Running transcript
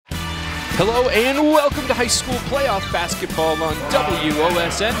Hello and welcome to high school playoff basketball on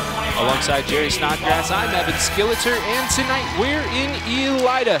WOSN. Alongside Jerry Snodgrass, I'm Evan Skilliter, and tonight we're in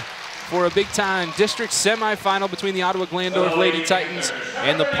Elida for a big-time district semifinal between the Ottawa-Glandorf Lady Titans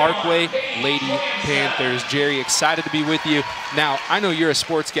and the Parkway Lady Panthers. Jerry, excited to be with you. Now, I know you're a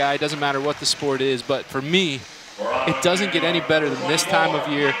sports guy. It doesn't matter what the sport is, but for me, it doesn't get any better than this time of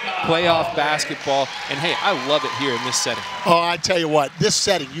year, playoff basketball. And hey, I love it here in this setting. Oh, I tell you what, this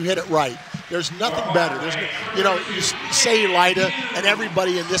setting, you hit it right. There's nothing better. There's, you say Elida, and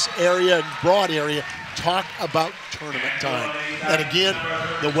everybody in this area and broad area talk about tournament time. And again,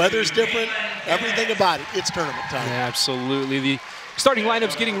 the weather's different. Everything about it, it's tournament time. Yeah, absolutely. The starting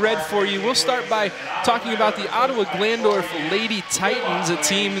lineup's getting read for you. We'll start by talking about the Ottawa-Glandorf Lady Titans, a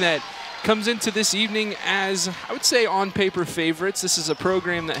team that comes into this evening as, I would say, on paper favorites. This is a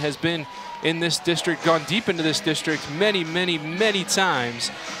program that has been in this district, gone deep into this district many, many, many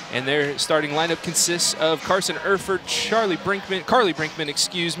times. And their starting lineup consists of Carson Erfurt, Carly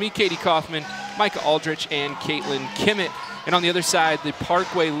Brinkman, Katie Kaufman, Micah Aldrich, and Caitlin Kimmett. And on the other side, the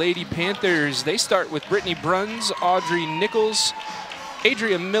Parkway Lady Panthers, they start with Brittany Bruns, Audrey Nichols,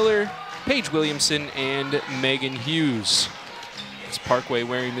 Adria Miller, Paige Williamson, and Megan Hughes. It's Parkway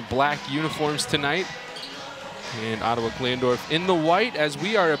wearing the black uniforms tonight, and Ottawa-Glandorf in the white as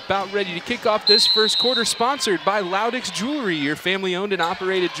we are about ready to kick off this first quarter, sponsored by Loudix Jewelry, your family-owned and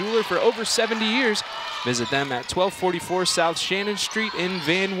operated jeweler for over 70 years. Visit them at 1244 South Shannon Street in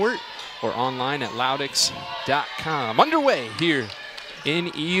Van Wert or online at loudix.com. Underway here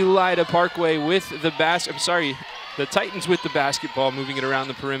in Elida. Parkway with the the Titans with the basketball, moving it around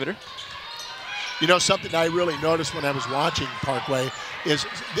the perimeter. You know, something I really noticed when I was watching Parkway is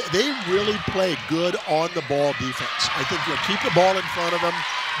they really play good on-the-ball defense. I think you'll keep the ball in front of them,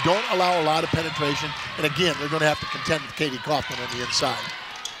 don't allow a lot of penetration, and again, they're going to have to contend with Katie Kaufman on the inside.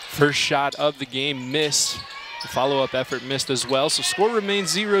 First shot of the game missed. The follow-up effort missed as well, so score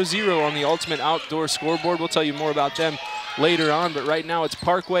remains 0-0 on the Ultimate Outdoor scoreboard. We'll tell you more about them later on, but right now it's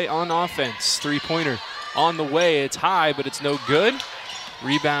Parkway on offense. Three-pointer on the way. It's high, but it's no good.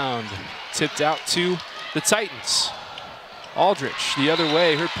 Rebound tipped out to the Titans. Aldrich the other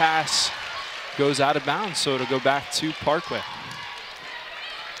way. Her pass goes out of bounds, so it'll go back to Parkway.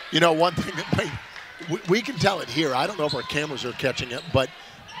 You know, one thing that we can tell it here. I don't know if our cameras are catching it, but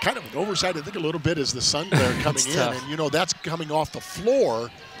kind of an oversight, I think, a little bit is the sun glare coming in. Tough. And, you know, that's coming off the floor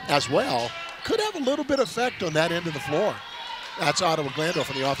as well. Could have a little bit of effect on that end of the floor. That's Ottawa-Glandorf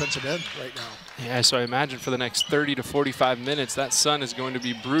on the offensive end right now. Yeah, so I imagine for the next 30 to 45 minutes, that sun is going to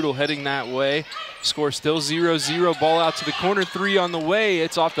be brutal heading that way. Score still 0-0. Ball out to the corner, three on the way.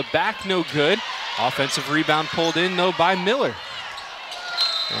 It's off the back, no good. Offensive rebound pulled in, though, by Miller.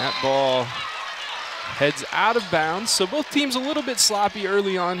 That ball heads out of bounds. So both teams a little bit sloppy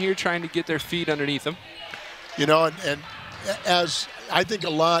early on here, trying to get their feet underneath them. You know, and as I think a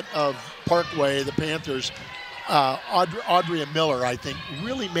lot of Parkway, the Panthers, Audrey Miller, I think,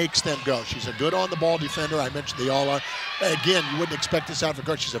 really makes them go. She's a good on-the-ball defender. I mentioned they all are. Again, you wouldn't expect this out of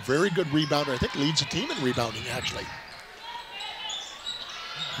her. She's a very good rebounder. I think leads the team in rebounding, actually.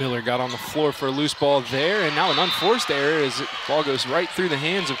 Miller got on the floor for a loose ball there, and now an unforced error as the ball goes right through the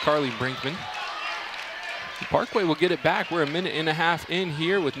hands of Carly Brinkman. The Parkway will get it back. We're a minute and a half in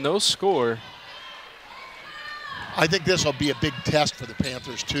here with no score. I think this will be a big test for the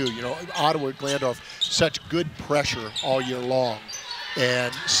Panthers, too. You know, Ottawa-Glandorf, such good pressure all year long.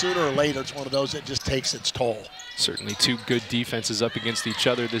 And sooner or later, it's one of those that just takes its toll. Certainly Two good defenses up against each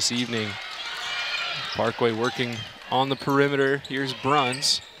other this evening. Parkway working on the perimeter. Here's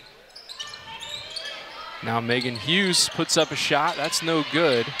Bruns. Now Megan Hughes puts up a shot. That's no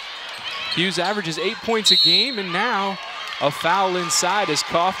good. Hughes averages 8 points a game, and now a foul inside as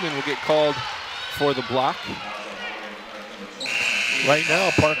Kaufman will get called for the block. Right now,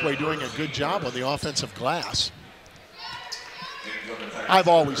 Parkway doing a good job on the offensive glass. I've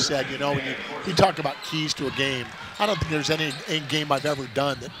always said, you know, when you talk about keys to a game, I don't think there's any game I've ever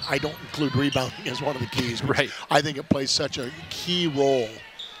done that I don't include rebounding as one of the keys. Right. I think it plays such a key role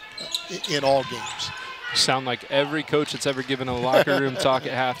in all games. You sound like every coach that's ever given a locker room talk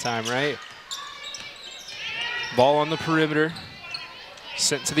at halftime, right? Ball on the perimeter.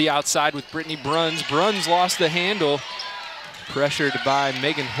 Sent to the outside with Brittany Bruns. Bruns lost the handle. Pressured by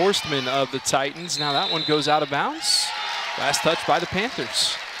Megan Horstman of the Titans. Now that one goes out of bounds. Last touch by the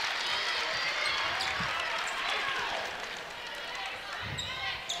Panthers.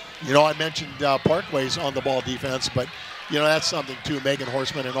 You know, I mentioned Parkway's on-the-ball defense, but, you know, that's something, too. Megan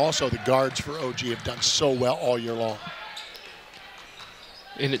Horstman and also the guards for OG have done so well all year long.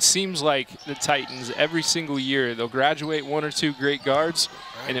 And it seems like the Titans, every single year, they'll graduate 1 or 2 great guards,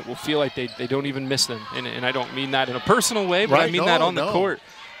 and it will feel like they don't even miss them. And I don't mean that in a personal way, but I mean that on the court.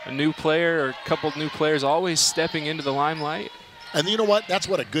 A new player or a couple of new players always stepping into the limelight. And you know what? That's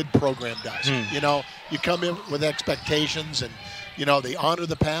what a good program does. You know, you come in with expectations and, you know, they honor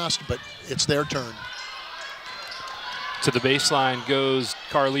the past, but it's their turn. To the baseline goes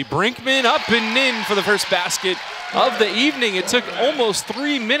Carly Brinkman, up and in for the first basket of the evening. It took almost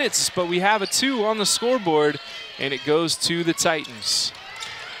 3 minutes, but we have a 2 on the scoreboard, and it goes to the Titans.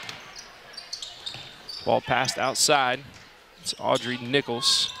 Ball passed outside. It's Audrey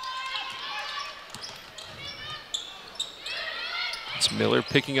Nichols. It's Miller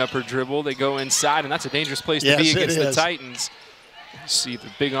picking up her dribble. They go inside, and that's a dangerous place to be against the Titans. You see the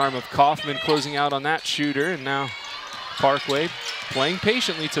big arm of Kaufman closing out on that shooter, and now Parkway playing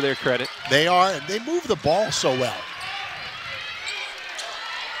patiently, to their credit. They are, and they move the ball so well.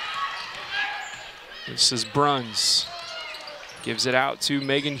 This is Bruns. Gives it out to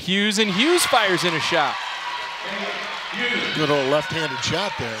Megan Hughes, and Hughes fires in a shot. Good old left-handed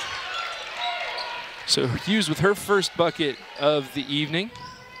shot there. So Hughes with her first bucket of the evening.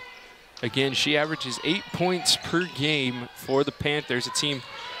 Again, she averages 8 points per game for the Panthers, a team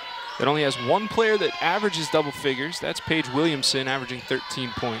that only has 1 player that averages double figures. That's Paige Williamson, averaging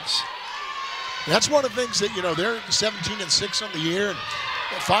 13 points. That's one of the things that, you know, they're 17-6 on the year and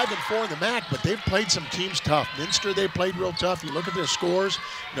 5-4 in the MAC, but they've played some teams tough. Minster, they played real tough. You look at their scores,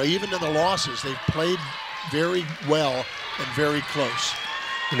 you know, even in the losses, they've played very well and very close.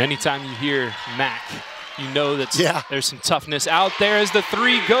 And anytime you hear MAC, you know that there's some toughness out there as the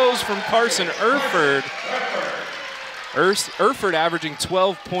 3 goes from Carson Erford. Erford averaging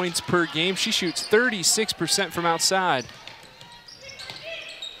 12 points per game. She shoots 36% from outside.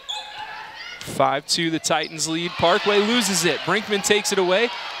 5-2 the Titans lead. Parkway loses it. Brinkman takes it away.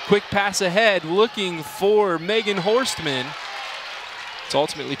 Quick pass ahead, looking for Megan Horstman. It's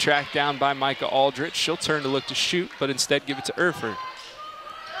ultimately tracked down by Micah Aldrich. She'll turn to look to shoot, but instead give it to Erford.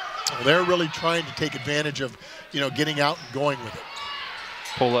 Well, they're really trying to take advantage of, you know, getting out and going with it.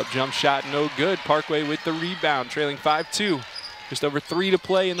 Pull-up jump shot, no good. Parkway with the rebound, trailing 5-2. Just over 3 to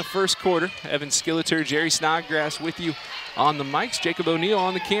play in the first quarter. Evan Skilleter, Jerry Snodgrass with you on the mics. Jacob O'Neill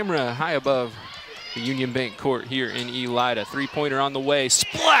on the camera, high above the Union Bank court here in Elida. 3-pointer on the way,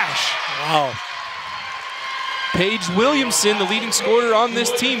 splash! Wow. Paige Williamson, the leading scorer on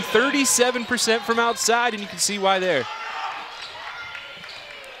this team, 37% from outside, and you can see why there.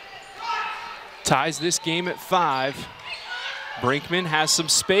 Ties this game at 5. Brinkman has some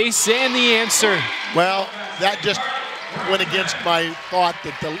space, and the answer. Well, that just went against my thought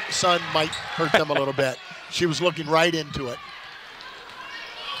that the sun might hurt them a little bit. She was looking right into it.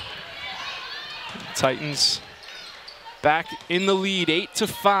 Titans back in the lead,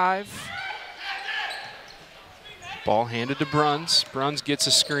 8-5. Ball handed to Bruns. Bruns gets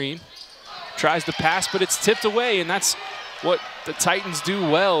a screen. Tries to pass, but it's tipped away, and that's what the Titans do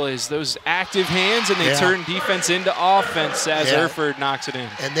well, is those active hands, and they turn defense into offense as Erford knocks it in.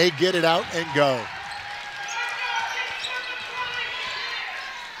 And they get it out and go.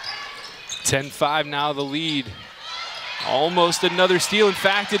 10-5 now the lead. Almost another steal. In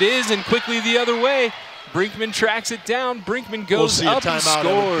fact, it is, and quickly the other way. Brinkman tracks it down. Brinkman goes up and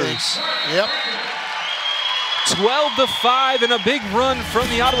scores. Yep. 12-5 and a big run from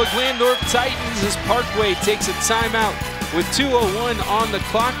the Ottawa-Glandorf Titans as Parkway takes a timeout with 2:01 on the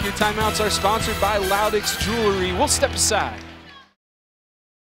clock. Your timeouts are sponsored by Loudix Jewelry. We'll step aside.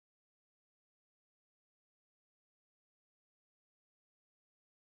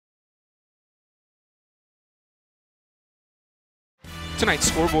 Tonight's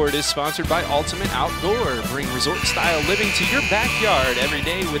scoreboard is sponsored by Ultimate Outdoor. Bring resort-style living to your backyard every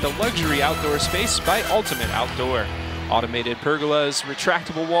day with a luxury outdoor space by Ultimate Outdoor. Automated pergolas,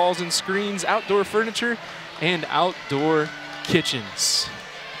 retractable walls and screens, outdoor furniture, and outdoor kitchens.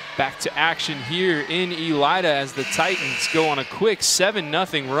 Back to action here in Elida as the Titans go on a quick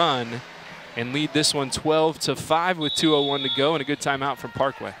 7-0 run and lead this one 12-5 with 2:01 to go and a good timeout from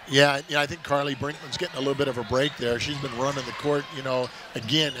Parkway. Yeah, I think Carly Brinkman's getting a little bit of a break there. She's been running the court, you know,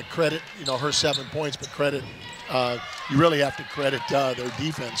 again, a credit, you know, her 7 points, but credit, you really have to credit their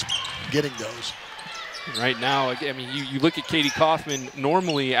defense getting those. Right now, I mean, you look at Katie Kaufman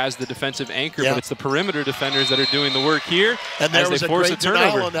normally as the defensive anchor, but it's the perimeter defenders that are doing the work here. And there as was they a force great a turnover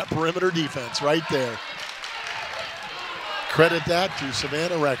denial on that perimeter defense right there. Credit that to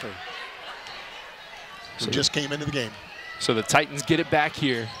Savannah Recker, who just came into the game. So the Titans get it back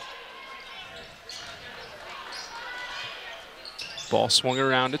here. Ball swung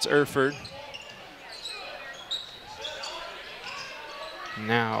around, it's Erford.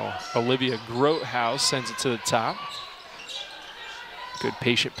 Now Olivia Grothaus sends it to the top. Good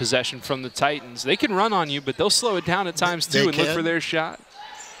patient possession from the Titans. They can run on you, but they'll slow it down at times too and look for their shot.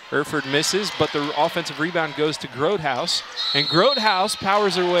 Erford misses, but the offensive rebound goes to Grothaus, and Grothaus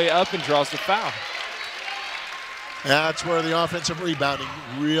powers her way up and draws the foul. That's where the offensive rebounding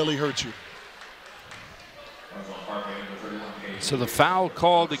really hurts you. So the foul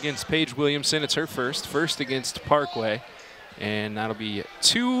called against Paige Williamson. It's her first against Parkway. And that'll be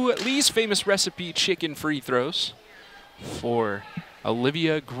 2 Lee's Famous Recipe chicken free throws for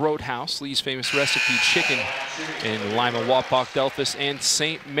Olivia Grothaus, Lee's Famous Recipe chicken in Lima, Wapak, Delphus, and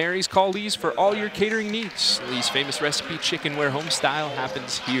St. Mary's. Call Lee's for all your catering needs. Lee's Famous Recipe chicken, where home style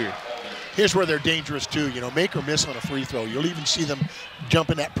happens here. Here's where they're dangerous too. You know, make or miss on a free throw. You'll even see them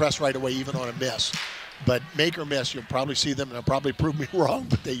jump in that press right away, even on a miss. But make or miss, you'll probably see them, and they'll probably prove me wrong,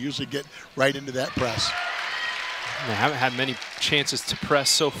 but they usually get right into that press. They haven't had many chances to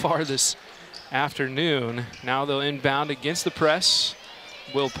press so far this afternoon. Now they'll inbound against the press.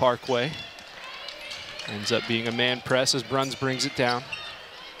 Will Parkway. Ends up being a man press as Bruns brings it down.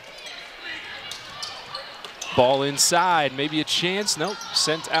 Ball inside, maybe a chance. Nope,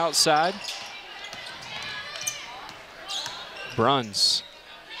 sent outside. Bruns,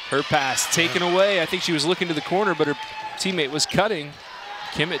 her pass taken away. I think she was looking to the corner, but her teammate was cutting.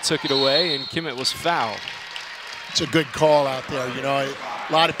 Kimmett took it away, and Kimmett was fouled. It's a good call out there. You know,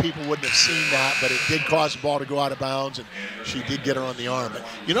 a lot of people wouldn't have seen that, but it did cause the ball to go out of bounds, and she did get her on the arm. But,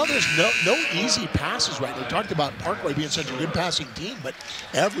 you know, there's no easy passes right now. We talked about Parkway being such a good passing team, but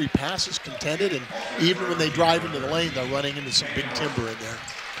every pass is contended, and even when they drive into the lane, they're running into some big timber in there.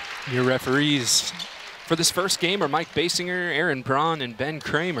 Your referees for this first game are Mike Basinger, Aaron Braun, and Ben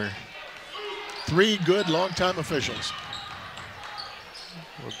Kramer. 3 good longtime officials.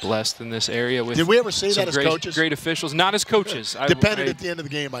 We're blessed in this area with. Did we ever say that as coaches? Great officials, not as coaches. Depended at the end of the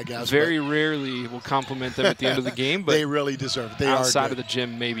game, I guess. Very rarely will compliment them at the end of the game, but they really deserve it. They outside are good. of the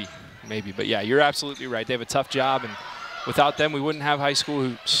gym, maybe. But yeah, you're absolutely right. They have a tough job, and without them, we wouldn't have high school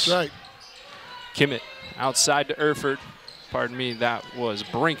hoops. That's right. Kimmett outside to Erford. Pardon me, that was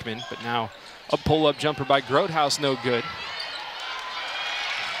Brinkman, but now a pull-up jumper by Grothaus, no good.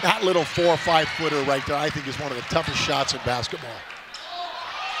 That little 4 or 5 footer right there, I think, is one of the toughest shots in basketball.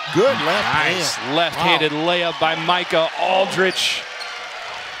 Good left hand. Left-handed layup by Micah Aldrich.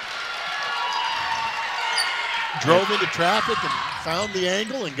 Drove into traffic and found the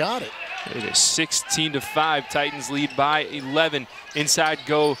angle and got it. It is 16-5. Titans lead by 11. Inside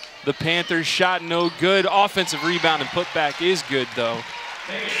go the Panthers. Shot no good. Offensive rebound and putback is good, though.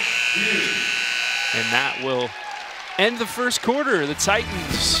 And that will end the first quarter. The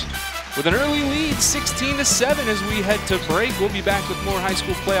Titans with an early lead, 16-7 as we head to break. We'll be back with more high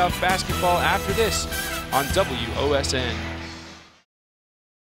school playoff basketball after this on WOSN.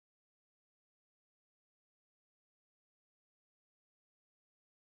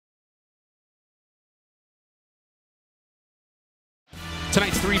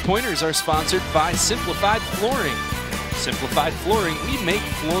 Tonight's three-pointers are sponsored by Simplified Flooring. Simplified Flooring, we make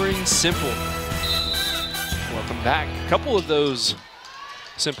flooring simple. Welcome back. A couple of those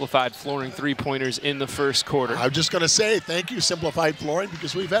Simplified Flooring three-pointers in the first quarter. I'm just going to say thank you, Simplified Flooring,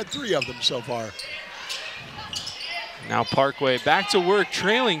 because we've had 3 of them so far. Now Parkway back to work,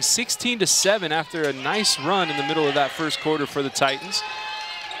 trailing 16-7 after a nice run in the middle of that first quarter for the Titans.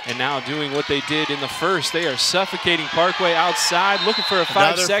 And now doing what they did in the first. They are suffocating Parkway outside, looking for a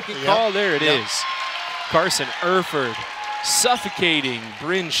 5-second call. There it is. Carson Erford suffocating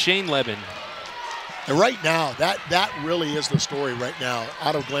Bryn Shainleben. And right now, that really is the story right now.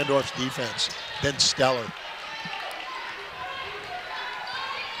 Ottawa-Glandorf's defense, been stellar.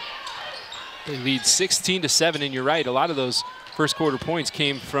 They lead 16-7, and you're right. A lot of those first quarter points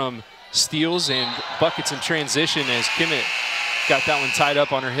came from steals and buckets in transition as Kimmett got that one tied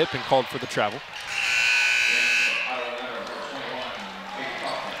up on her hip and called for the travel.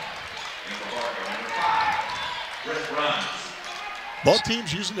 Both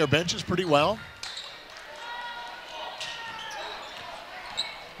teams using their benches pretty well.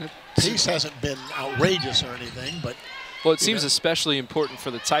 Pace hasn't been outrageous or anything, but well, it seems especially important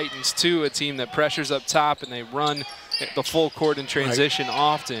for the Titans too, a team that pressures up top and they run the full court in transition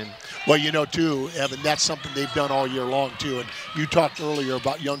often. Well, you know, too, Evan, that's something they've done all year long, too. And you talked earlier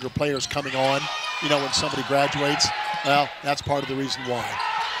about younger players coming on, you know, when somebody graduates. Well, that's part of the reason why.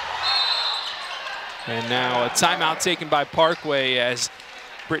 And now a timeout taken by Parkway as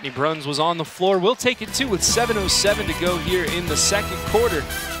Brittany Bruns was on the floor. We'll take it, too, with 7:07 to go here in the second quarter.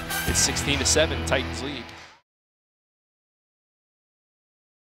 It's 16-7, Titans lead.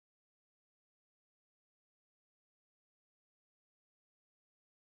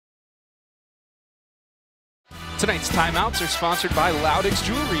 Tonight's timeouts are sponsored by Loudix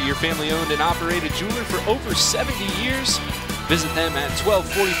Jewelry, your family-owned and operated jeweler for over 70 years. Visit them at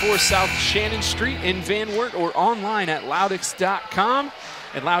 1244 South Shannon Street in Van Wert or online at loudix.com.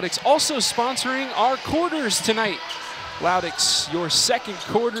 And Loudix also sponsoring our quarters tonight. Loudix, your second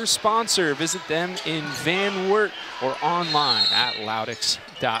quarter sponsor. Visit them in Van Wert or online at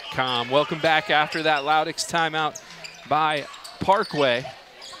loudix.com. Welcome back after that Loudix timeout by Parkway.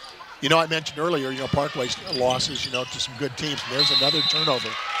 You know, I mentioned earlier, Parkway's losses, to some good teams. And there's another turnover.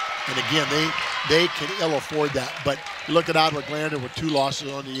 And again, they can ill afford that. But you look at Ottawa-Glandorf with 2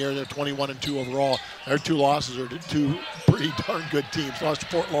 losses on the year. They're 21-2 overall. Their 2 losses are to 2 pretty darn good teams. Lost to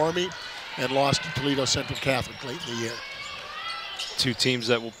Port Lormy and lost to Toledo Central Catholic late in the year. 2 teams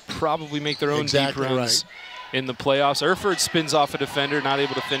that will probably make their own exactly deep runs right. in the playoffs. Erfurt spins off a defender, not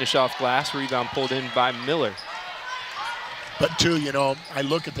able to finish off glass. Rebound pulled in by Miller. But too, I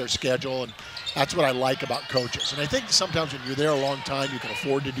look at their schedule, and that's what I like about coaches. And I think sometimes when you're there a long time, you can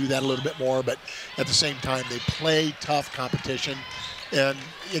afford to do that a little bit more. But at the same time, they play tough competition. And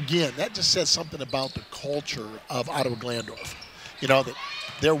again, that just says something about the culture of Ottawa-Glandorf. That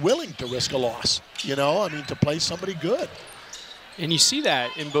they're willing to risk a loss, to play somebody good. And you see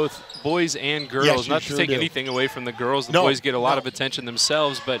that in both boys and girls. Yes, not sure to take do. anything away from the girls. The boys get a lot of attention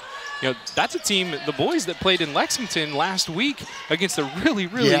themselves. But, that's a team, the boys that played in Lexington last week against a really,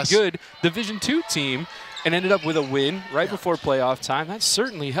 really good Division II team and ended up with a win right before playoff time. That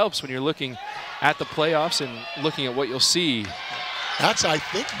certainly helps when you're looking at the playoffs and looking at what you'll see. That's, I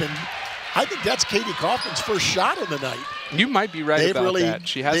think that's Katie Kaufman's first shot of the night. You might be right about that.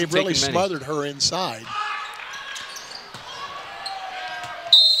 She hasn't They've really taken many. smothered her inside.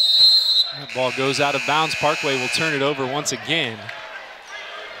 That ball goes out of bounds. Parkway will turn it over once again.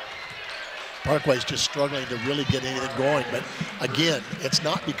 Parkway's just struggling to really get anything going. But again, it's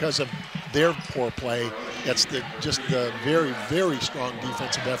not because of their poor play. It's just the very, very strong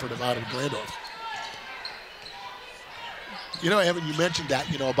defensive effort of Ottawa-Glandorf. Evan, you mentioned that,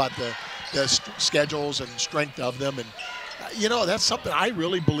 about the schedules and strength of them. And, that's something I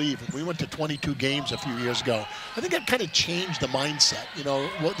really believe. We went to 22 games a few years ago. I think that kind of changed the mindset.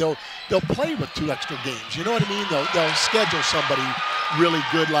 They'll play with 2 extra games. You know what I mean? They'll schedule somebody really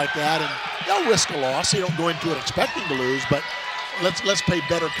good like that, and they'll risk a loss. They don't go into it expecting to lose, but let's play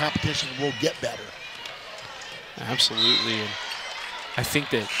better competition. We'll get better. Absolutely. And I think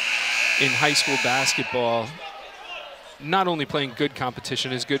that in high school basketball, not only playing good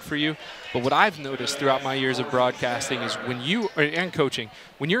competition is good for you, but what I've noticed throughout my years of broadcasting is and coaching,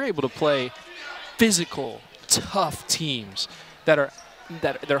 when you're able to play physical, tough teams that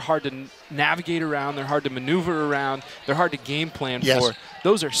they're hard to navigate around, they're hard to maneuver around, they're hard to game plan for,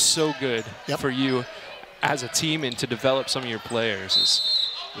 those are so good for you as a team and to develop some of your players.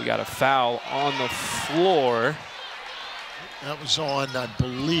 We got a foul on the floor. That was on, I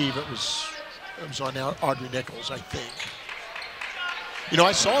believe it was on Audrey Nichols, I think.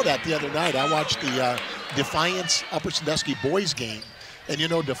 I saw that the other night. I watched the Defiance Upper Sandusky boys game. And,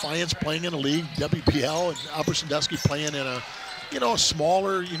 Defiance playing in a league, WPL, and Upper Sandusky playing in a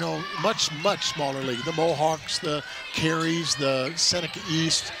smaller, much, much smaller league. The Mohawks, the Careys, the Seneca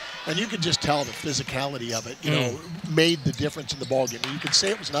East. And you could just tell the physicality of it, made the difference in the ballgame. You could say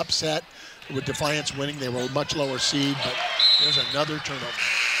it was an upset with Defiance winning. They were a much lower seed, but there's another turnover.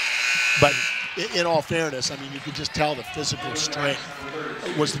 But in all fairness, you could just tell the physical strength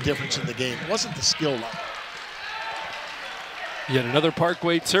was the difference in the game. It wasn't the skill level. Yet another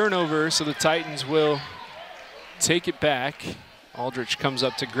Parkway turnover, so the Titans will take it back. Aldrich comes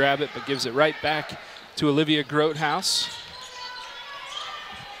up to grab it, but gives it right back to Olivia Grothaus.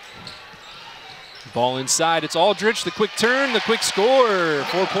 Ball inside, it's Aldrich, the quick turn, the quick score.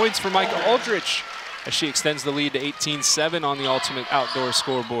 4 points for Micah Aldrich as she extends the lead to 18-7 on the Ultimate Outdoor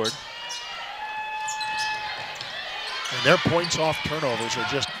scoreboard. And their points off turnovers are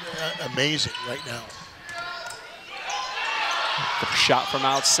just amazing right now. Shot from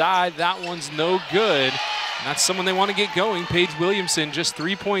outside, that one's no good. And that's someone they want to get going. Paige Williamson, just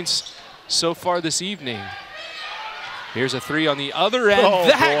 3 points so far this evening. Here's a 3 on the other end.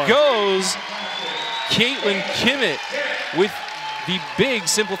 That goes. Caitlin Kimmett with the big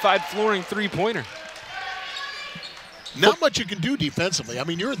simplified flooring 3-pointer. Not much you can do defensively.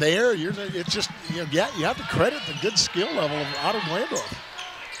 You're there. It's just, you have to credit the good skill level of Ottawa-Glandorf.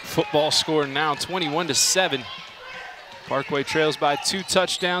 Football score now 21-7. Parkway trails by 2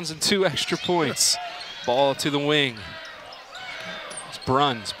 touchdowns and 2 extra points. Ball to the wing. It's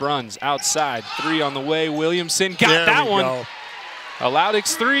Bruns outside. 3 on the way. Williamson got that one. Go. A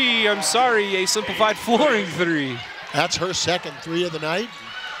Loudix 3, I'm sorry, a simplified flooring 3. That's her second 3 of the night.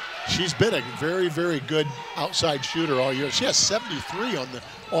 She's been a very, very good outside shooter all year. She has 73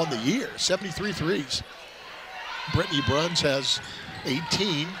 on the year, 73 threes. Brittany Bruns has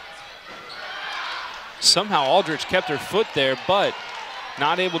 18. Somehow Aldrich kept her foot there, but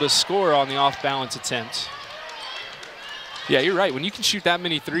not able to score on the off-balance attempt. Yeah, you're right. When you can shoot that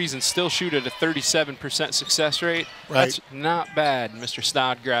many threes and still shoot at a 37% success rate, right, that's not bad, Mr.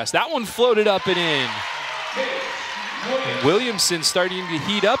 Snodgrass. That one floated up and in. And Williamson starting to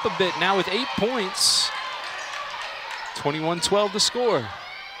heat up a bit now with 8 points. 21-12 to score.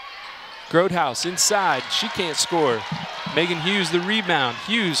 Grotehouse inside. She can't score. Megan Hughes the rebound.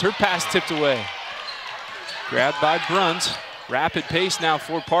 Hughes, her pass tipped away. Grabbed by Bruns. Rapid pace now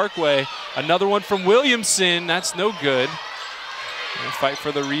for Parkway. Another one from Williamson. That's no good. Gonna fight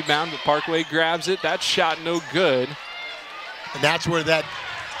for the rebound, but Parkway grabs it. That shot no good. And that's where that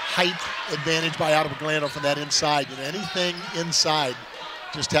height advantage by Ottawa-Glandorf from that inside. You know, anything inside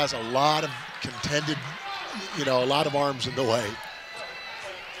just has a lot of contended, you know, a lot of arms in the way.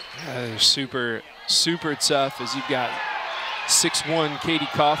 Super, super tough as you've got 6'1" Katie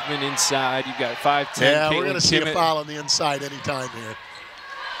Kaufman inside. You've got 5'10" Yeah, Caitlin we're going to see Kimmett. a foul on the inside anytime here.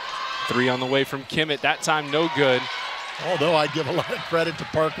 3 on the way from Kimmett. That time no good. Although I give a lot of credit to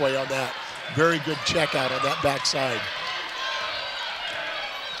Parkway on that. Very good checkout on that backside.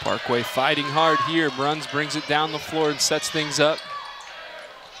 Parkway fighting hard here. Bruns brings it down the floor and sets things up.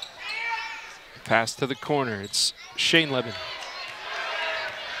 Pass to the corner. It's Shane Leben.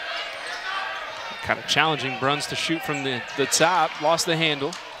 Kind of challenging Bruns to shoot from the top. Lost the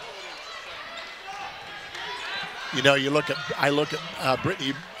handle. You know, I look at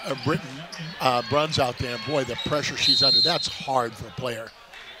Brittany Bruns out there, and boy, the pressure she's under, that's hard for a player.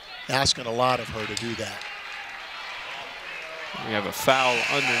 Asking a lot of her to do that. We have a foul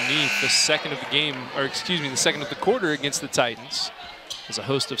underneath the second of the game, or excuse me, the second of the quarter against the Titans. As a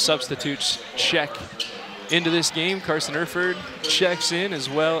host of substitutes check into this game. Carson Erford checks in, as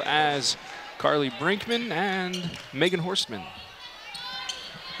well as Carly Brinkman and Megan Horstman.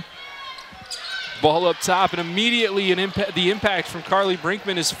 Ball up top, and immediately the impact from Carly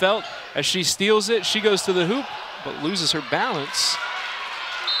Brinkman is felt as she steals it. She goes to the hoop, but loses her balance.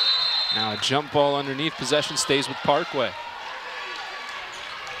 Now a jump ball underneath. Possession stays with Parkway.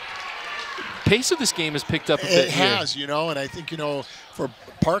 Pace of this game has picked up a bit. It has, you know, and I think, you know, for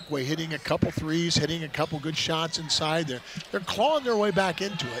Parkway hitting a couple threes, hitting a couple good shots inside, they're clawing their way back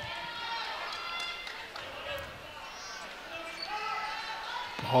into it.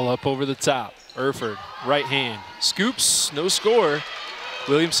 Ball up over the top. Erford, right hand, scoops, no score.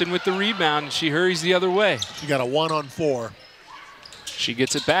 Williamson with the rebound, she hurries the other way. She got a 1-on-4. She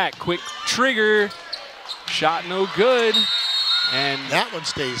gets it back, quick trigger, shot no good. And that one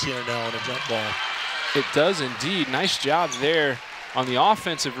stays here now on a jump ball. It does indeed, nice job there on the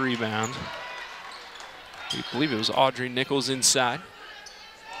offensive rebound. I believe it was Audrey Nichols inside.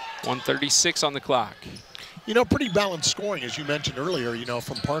 1:36 on the clock. You know, pretty balanced scoring, as you mentioned earlier, you know,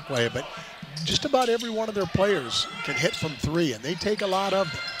 from Parkway, but just about every one of their players can hit from 3, and they take a lot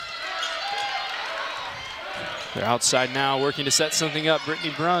of them. They're outside now, working to set something up.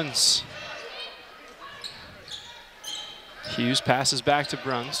 Brittany Bruns. Hughes passes back to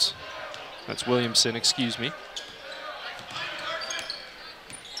Bruns. That's Williamson, excuse me.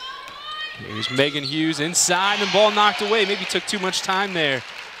 Here's Megan Hughes inside, and the ball knocked away. Maybe took too much time there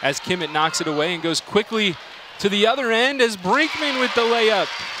as Kimmett knocks it away and goes quickly to the other end as Brinkman with the layup.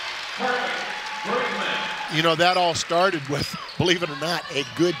 You know, that all started with, believe it or not, a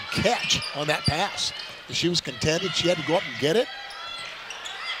good catch on that pass. She was contended. She had to go up and get it.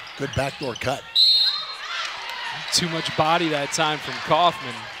 Good backdoor cut. Too much body that time from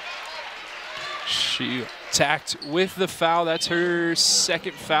Kaufman. She attacked with the foul. That's her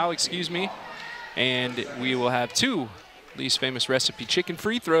second foul, excuse me. And we will have 2 Lee's Famous Recipe chicken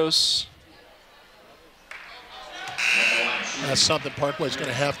free throws. That's something Parkway's going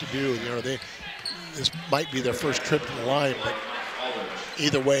to have to do. You know, this might be their first trip to the line, but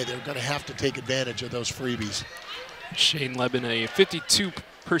either way, they're going to have to take advantage of those freebies. Shane Leben, a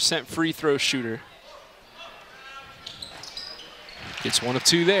 52% free throw shooter. Gets 1 of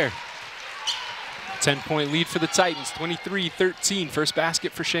 2 there. 10-point lead for the Titans, 23-13. First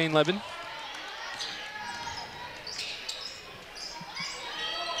basket for Shane Leben.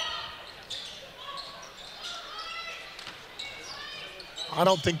 I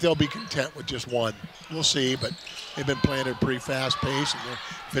don't think they'll be content with just 1. We'll see, but they've been playing at a pretty fast pace, and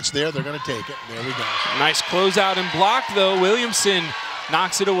if it's there, they're going to take it. And there we go. Nice closeout and block, though. Williamson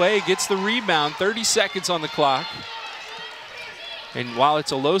knocks it away, gets the rebound. 30 seconds on the clock. And while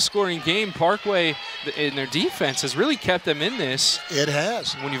it's a low-scoring game, Parkway and their defense has really kept them in this. It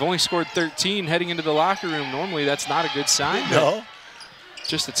has. When you've only scored 13 heading into the locker room, normally that's not a good sign. No.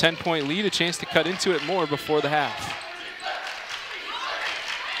 Just a 10-point lead, a chance to cut into it more before the half.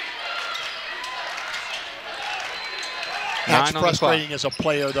 That's frustrating as a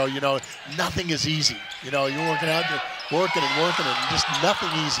player, though. You know, nothing is easy. You know, you're working out, you're working and just nothing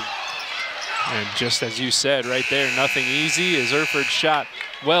easy. And just as you said right there, nothing easy, as Erfurt shot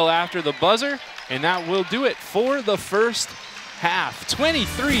well after the buzzer, and that will do it for the first half.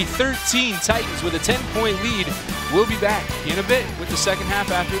 23-13 Titans with a 10-point lead. We'll be back in a bit with the second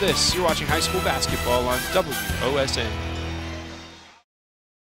half after this. You're watching high school basketball on WOSN.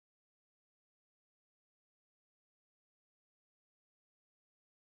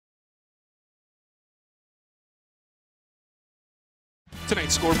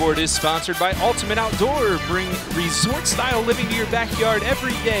 Tonight's scoreboard is sponsored by Ultimate Outdoor. Bring resort-style living to your backyard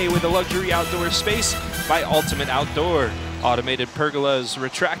every day with a luxury outdoor space by Ultimate Outdoor. Automated pergolas,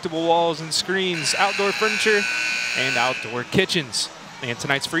 retractable walls and screens, outdoor furniture, and outdoor kitchens. And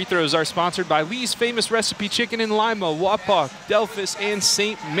tonight's free throws are sponsored by Lee's Famous Recipe Chicken in Lima, Wapak, Delphus, and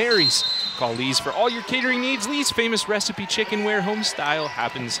St. Mary's. Call Lee's for all your catering needs. Lee's Famous Recipe Chicken, where home style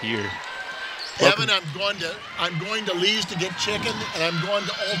happens here. Evan, I'm going to Lee's to get chicken, and I'm going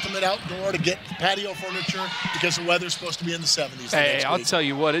to Ultimate Outdoor to get patio furniture because the weather's supposed to be in the 70s. Hey, I'll tell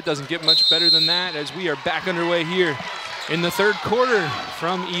you what, it doesn't get much better than that as we are back underway here in the third quarter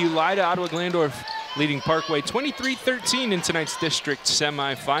from Eli to Ottawa-Glandorf, leading Parkway 23-13 in tonight's district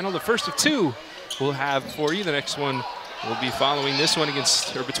semifinal. The first of two we'll have for you. The next one will be following this one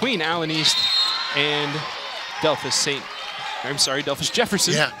between Allen East and Delphus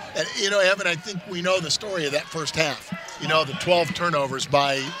Jefferson. Yeah, and you know, Evan, I think we know the story of that first half. You know, the 12 turnovers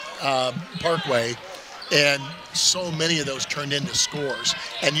by Parkway, and so many of those turned into scores.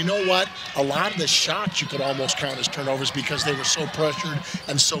 And you know what? A lot of the shots you could almost count as turnovers because they were so pressured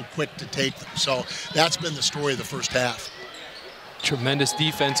and so quick to take them. So that's been the story of the first half. Tremendous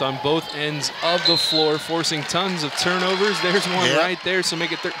defense on both ends of the floor, forcing tons of turnovers. There's one right there, so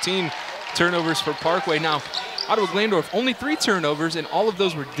make it 13 turnovers for Parkway. Now, Ottawa-Glandorf, only 3 turnovers, and all of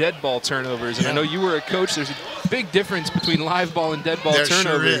those were dead ball turnovers. And I know you were a coach. There's a big difference between live ball and dead ball turnovers.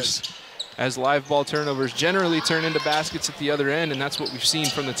 Sure is. As live ball turnovers generally turn into baskets at the other end, and that's what we've seen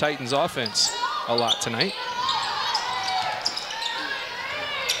from the Titans offense a lot tonight.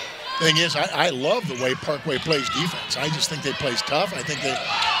 Thing is, I love the way Parkway plays defense. I just think they play tough.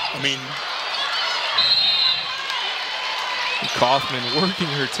 Kaufman working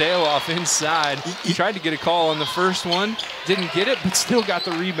her tail off inside. He tried to get a call on the first one, didn't get it, but still got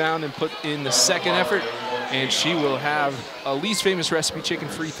the rebound and put in the second effort, and she will have a Lee's Famous Recipe Chicken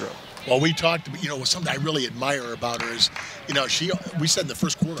free throw. Well, we talked, you know, something I really admire about her is, you know, we said in the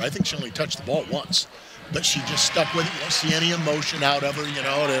first quarter, I think she only touched the ball once, but she just stuck with it. You don't see any emotion out of her, you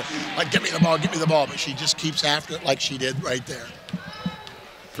know, to like, get me the ball, but she just keeps after it like she did right there.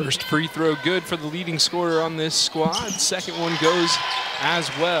 First free throw good for the leading scorer on this squad. Second one goes as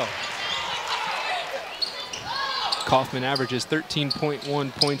well. Kaufman averages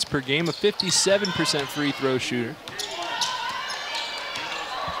 13.1 points per game, a 57% free throw shooter.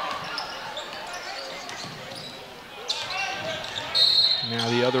 Now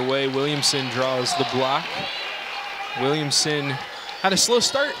the other way, Williamson draws the block. Williamson had a slow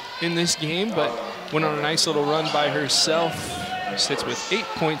start in this game, but went on a nice little run by herself. Sits with 8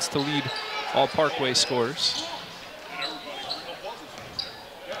 points to lead all Parkway scores.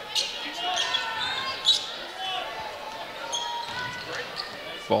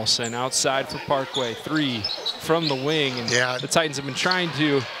 Ball sent outside for Parkway. 3 from the wing, and the Titans have been trying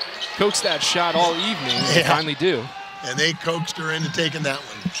to coax that shot all evening. They finally do. And they coaxed her into taking that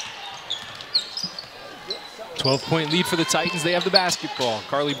one. 12-point lead for the Titans. They have the basketball.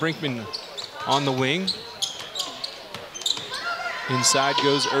 Carly Brinkman on the wing. Inside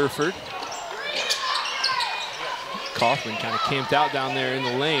goes Erfurt. Kaufman kind of camped out down there in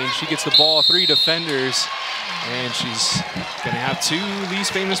the lane. She gets the ball, 3 defenders, and she's going to have 2 Lee's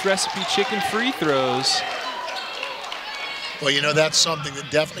Famous Recipe Chicken free throws. Well, you know, that's something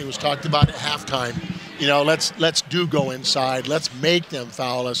that definitely was talked about at halftime. You know, let's go inside. Let's make them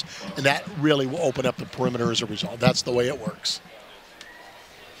foul us, and that really will open up the perimeter as a result. That's the way it works.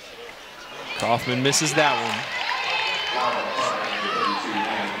 Kaufman misses that one.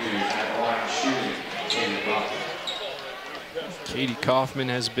 Katie Kaufman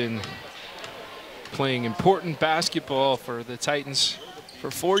has been playing important basketball for the Titans for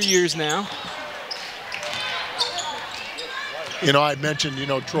 4 years now. You know, I mentioned, you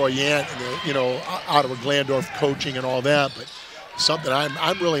know, Troy Yant and the, you know, Ottawa-Glandorf coaching and all that, but something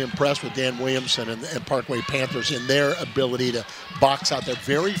I'm really impressed with Dan Williamson and Parkway Panthers in their ability to box out. They're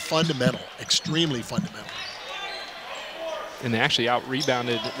very fundamental, extremely fundamental. And they actually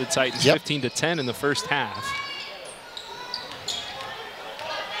out-rebounded the Titans 15-10 in the first half.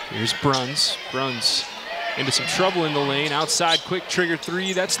 Here's Bruns. Bruns into some trouble in the lane. Outside, quick trigger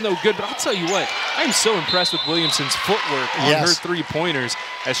three. That's no good, but I'll tell you what, I'm so impressed with Williamson's footwork on her three-pointers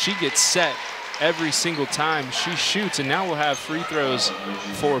as she gets set every single time she shoots. And now we'll have free throws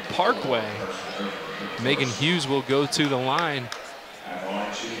for Parkway. Megan Hughes will go to the line.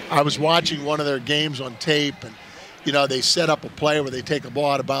 I was watching one of their games on tape, and you know, they set up a play where they take a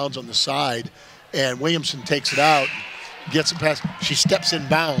ball out of bounds on the side, and Williamson takes it out, gets it past. She steps in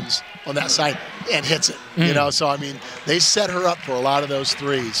bounds on that side and hits it. You know, so I mean, they set her up for a lot of those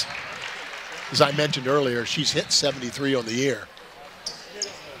threes. As I mentioned earlier, she's hit 73 on the year.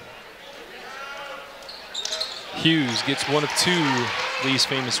 Hughes gets one of two Lee's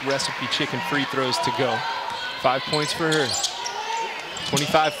famous recipe chicken free throws to go. 5 points for her.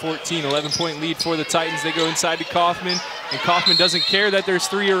 25-14, 11-point lead for the Titans. They go inside to Kaufman, and Kaufman doesn't care that there's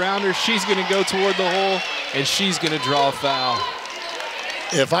three around her. She's going to go toward the hole, and she's going to draw a foul.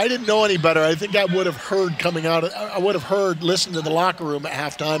 If I didn't know any better, I think I would have heard coming out. I would have heard, listened to the locker room at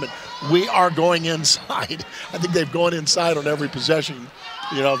halftime, and we are going inside. I think they've gone inside on every possession,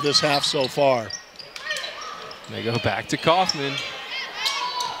 you know, of this half so far. They go back to Kaufman.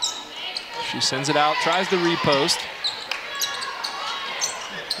 She sends it out, tries the repost.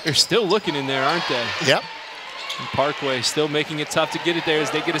 They're still looking in there, aren't they? Yep. And Parkway still making it tough to get it there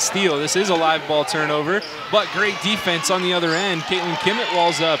as they get a steal. This is a live ball turnover, but great defense on the other end. Caitlin Kimmett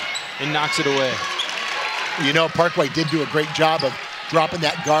walls up and knocks it away. You know, Parkway did do a great job of dropping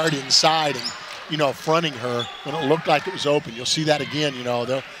that guard inside and, you know, fronting her when it looked like it was open. You'll see that again, you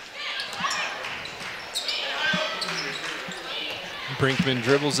know. Brinkman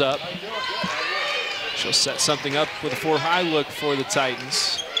dribbles up. She'll set something up with a 4-high look for the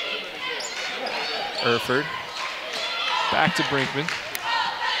Titans. Erford. Back to Brinkman.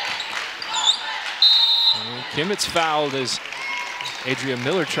 And Kimmett's fouled as Adria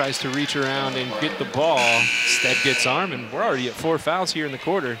Miller tries to reach around and get the ball. Instead gets arm, and we're already at 4 fouls here in the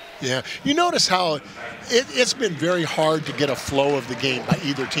quarter. Yeah, you notice how it's been very hard to get a flow of the game by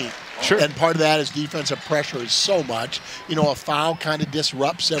either team. Sure. And part of that is defensive pressure is so much. You know, a foul kind of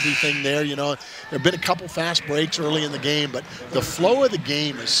disrupts everything there. You know, there have been a couple fast breaks early in the game, but the flow of the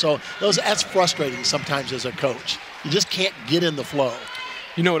game is that's frustrating sometimes as a coach. You just can't get in the flow.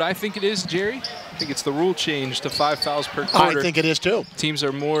 You know what I think it is, Jerry? I think it's the rule change to 5 fouls per quarter. I think it is too. Teams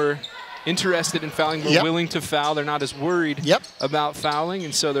are more interested in fouling, more willing to foul. They're not as worried about fouling,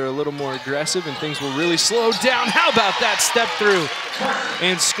 and so they're a little more aggressive, and things will really slow down. How about that step through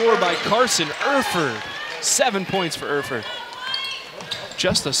and score by Carson Erford? 7 points for Erford.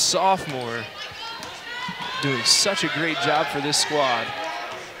 Just a sophomore doing such a great job for this squad.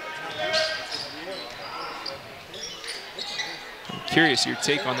 Curious your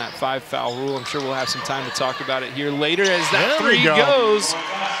take on that 5-foul rule. I'm sure we'll have some time to talk about it here later as that three goes.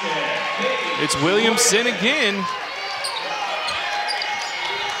 It's Williamson again.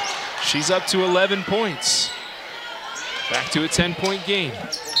 She's up to 11 points. Back to a 10-point game.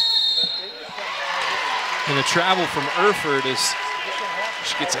 And the travel from Erford is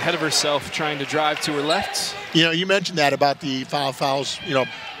she gets ahead of herself trying to drive to her left. You know, you mentioned that about the fouls, you know,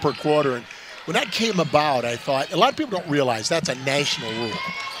 per quarter. And when that came about, I thought, a lot of people don't realize that's a national rule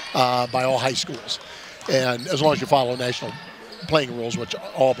by all high schools. And as long as you follow national playing rules, which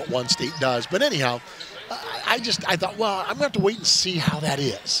all but one state does. But anyhow, I thought, well, I'm going to have to wait and see how that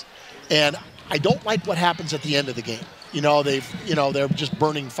is. And I don't like what happens at the end of the game. You know, they're just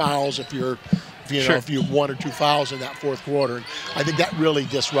burning fouls if you have 1 or 2 fouls in that fourth quarter. And I think that really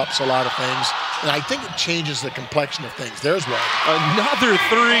disrupts a lot of things. And I think it changes the complexion of things. There's one. Another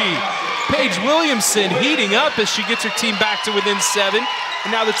three. Paige Williamson heating up as she gets her team back to within 7.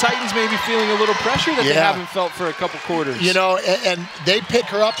 And now the Titans may be feeling a little pressure that they haven't felt for a couple quarters. You know, and they pick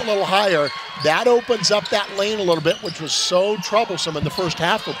her up a little higher. That opens up that lane a little bit, which was so troublesome in the first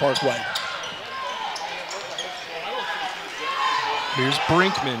half for Parkway. Here's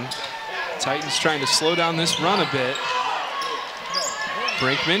Brinkman. Titans trying to slow down this run a bit.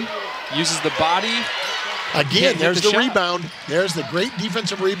 Brinkman uses the body. Again, there's the rebound. There's the great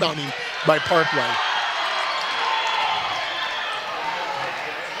defensive rebounding by Parkway.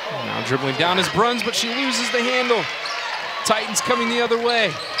 Now dribbling down is Bruns, but she loses the handle. Titans coming the other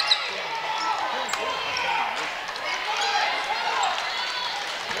way.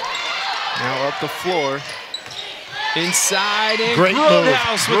 Now up the floor. Inside, and great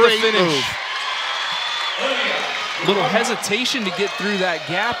Grodehouse with the finish. Little hesitation to get through that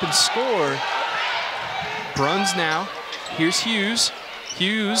gap and score. Bruns now. Here's Hughes.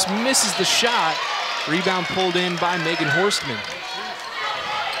 Hughes misses the shot. Rebound pulled in by Megan Horstman.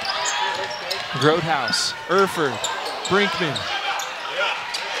 Grotehouse, Erford, Brinkman.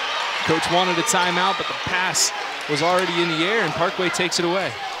 Coach wanted a timeout, but the pass was already in the air, and Parkway takes it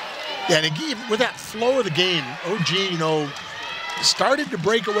away. Yeah, and again, with that flow of the game, OG, you know, started to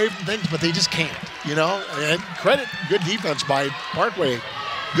break away from things, but they just can't, you know. And credit, good defense by Parkway.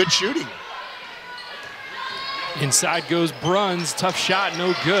 Good shooting. Inside goes Bruns. Tough shot,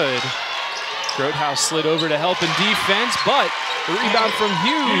 no good. Grotehouse slid over to help in defense, but the rebound from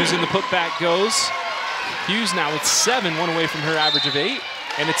Hughes and the putback goes. Hughes now with 7, one away from her average of 8.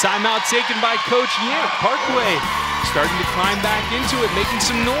 And a timeout taken by Coach Yant. Parkway starting to climb back into it, making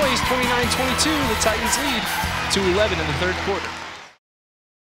some noise. 29-22, the Titans lead 2-11 in the third quarter.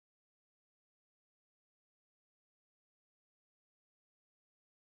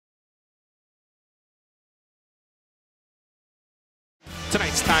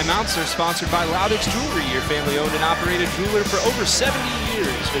 Tonight's timeouts are sponsored by Loudix Jewelry, your family-owned and operated jeweler for over 70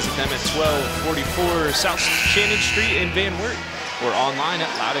 years. Visit them at 1244 South Shannon Street in Van Wert or online at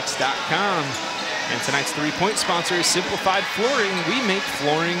loudix.com. And tonight's three-point sponsor is Simplified Flooring. We make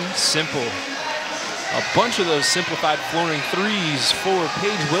flooring simple. A bunch of those simplified flooring threes for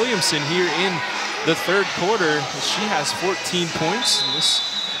Paige Williamson here in the third quarter. She has 14 points. And this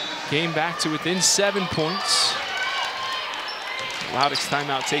game back to within 7 points. Loudix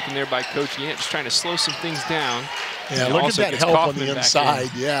timeout taken there by Coach Yant, just trying to slow some things down. Yeah, look at that help on the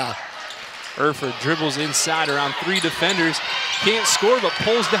inside, yeah. Erford dribbles inside around 3 defenders. Can't score, but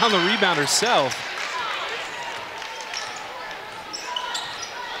pulls down the rebound herself.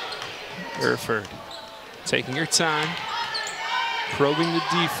 Erford taking her time, probing the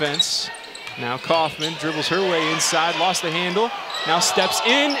defense. Now Kaufman dribbles her way inside, lost the handle. Now steps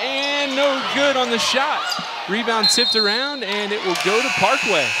in, and no good on the shot. Rebound tipped around, and it will go to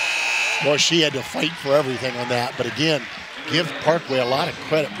Parkway. Well, she had to fight for everything on that. But again, give Parkway a lot of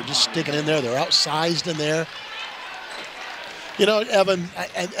credit for just sticking in there. They're outsized in there. You know, Evan,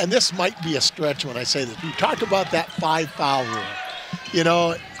 and this might be a stretch when I say this. We talked about that 5-foul rule. You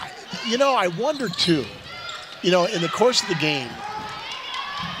know, I wonder too, you know, in the course of the game,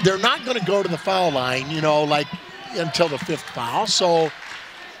 they're not going to go to the foul line, you know, like until the 5th foul. So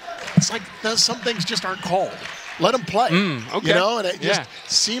it's like some things just aren't called. Let them play, okay. You know, and it just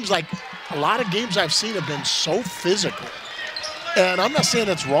seems like a lot of games I've seen have been so physical. And I'm not saying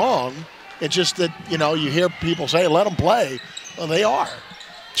it's wrong. It's just that, you know, you hear people say, let them play. Well, they are.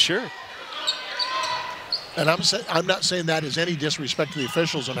 Sure. And I'm not saying that is any disrespect to the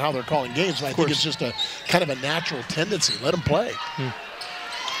officials and how they're calling games. I think it's just a kind of a natural tendency. Let them play.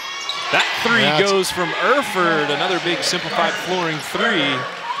 That three goes from Erford, another big simplified flooring three.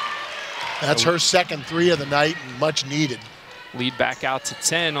 That's her second 3 of the night and much needed. Lead back out to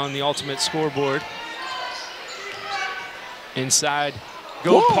 10 on the ultimate scoreboard. Inside,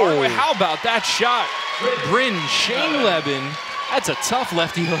 go Parkway. How about that shot? Bryn Shane-Leben. That's a tough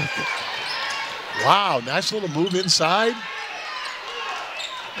lefty hook. Wow, nice little move inside.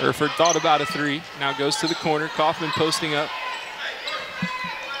 Erford thought about a 3. Now goes to the corner. Kaufman posting up.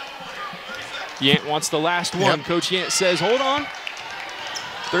 Yant wants the last one. Yep. Coach Yant says, hold on.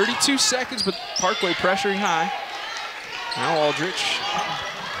 32 seconds, but Parkway pressuring high. Now Aldrich,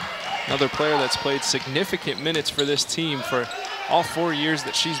 another player that's played significant minutes for this team for all 4 years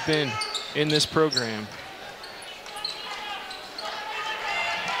that she's been in this program.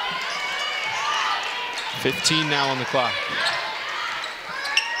 .15 now on the clock.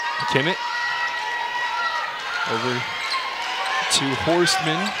 Kimmett over to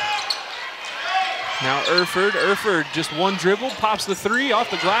Horstman. Now Erford. Erford just one dribble, pops the 3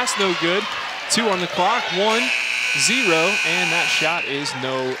 off the glass, no good. 2 on the clock, 1-0, and that shot is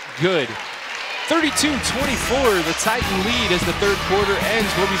no good. 32-24, the Titan lead as the third quarter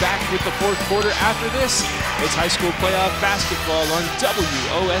ends. We'll be back with the fourth quarter after this. It's high school playoff basketball on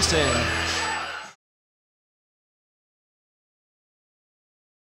WOSN.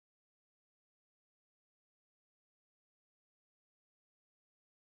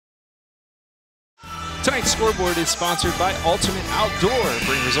 Tonight's scoreboard is sponsored by Ultimate Outdoor.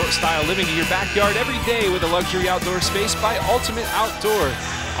 Bring resort-style living to your backyard every day with a luxury outdoor space by Ultimate Outdoor.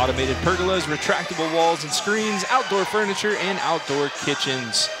 Automated pergolas, retractable walls and screens, outdoor furniture, and outdoor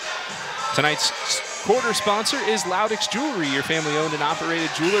kitchens. Tonight's quarter sponsor is Loudix Jewelry, your family-owned and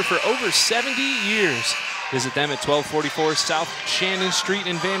operated jeweler for over 70 years. Visit them at 1244 South Shannon Street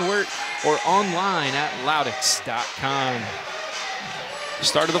in Van Wert or online at loudix.com.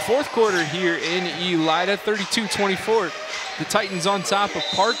 Start of the fourth quarter here in Elida, 32-24. The Titans on top of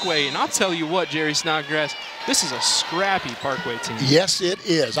Parkway. And I'll tell you what, Jerry Snodgrass, this is a scrappy Parkway team. Yes, it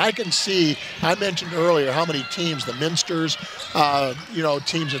is. I can see, I mentioned earlier how many teams, the Minsters,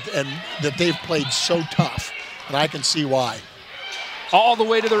 teams that they've played so tough. And I can see why. All the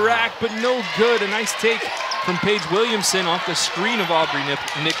way to the rack, but no good. A nice take from Paige Williamson off the screen of Aubrey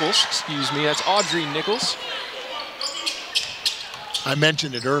Nichols. Excuse me, that's Audrey Nichols. I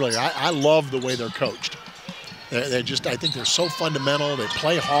mentioned it earlier. I love the way they're coached. I think they're so fundamental. They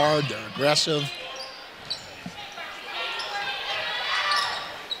play hard. They're aggressive.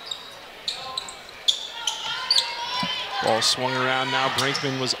 Ball swung around now.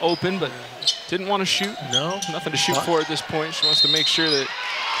 Brinkman was open, but didn't want to shoot. No. Nothing to shoot for at this point. She wants to make sure that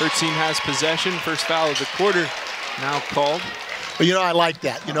her team has possession. First foul of the quarter now called. But, I like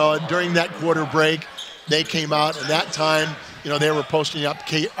that. During that quarter break, they came out, and that time, they were posting up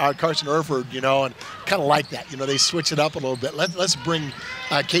Carson Erford, and kind of like that. They switch it up a little bit. Let's bring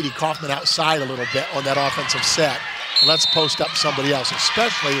Katie Kaufman outside a little bit on that offensive set. And let's post up somebody else,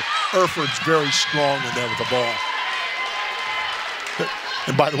 especially Erford's very strong in there with the ball.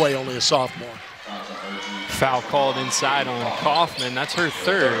 And by the way, only a sophomore. Foul called inside on Kaufman. That's her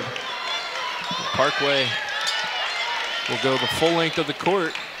third. Parkway will go the full length of the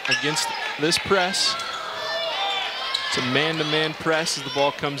court against this press. It's a man-to-man press as the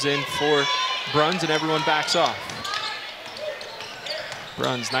ball comes in for Bruns, and everyone backs off.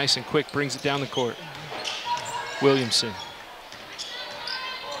 Bruns, nice and quick, brings it down the court. Williamson.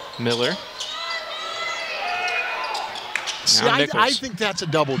 Miller. See, I think that's a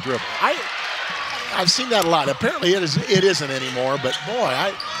double dribble. I've seen that a lot. Apparently it isn't anymore, but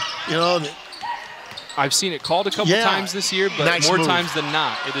boy, I've seen it called a couple times this year, but nice more move. times than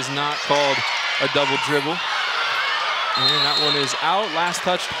not, it is not called a double dribble. And that one is out. Last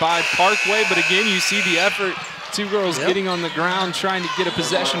touched by Parkway, but again, you see the effort. Two girls getting on the ground, trying to get a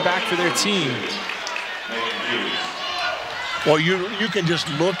possession back for their team. Well, you can just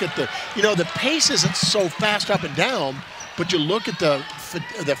look at the pace isn't so fast up and down, but you look at the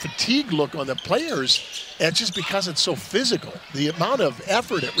fatigue look on the players, and it's just because it's so physical, the amount of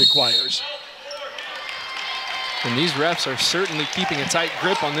effort it requires. And these refs are certainly keeping a tight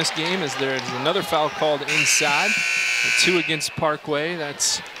grip on this game as there is another foul called inside. A 2 against Parkway.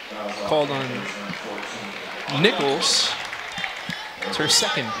 That's called on Nichols. It's her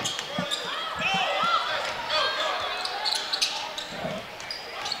second.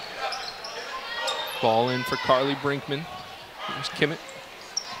 Ball in for Carly Brinkman. Here's Kimmett.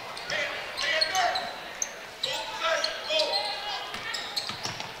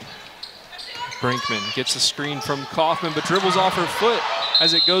 Brinkman gets the screen from Kaufman, but dribbles off her foot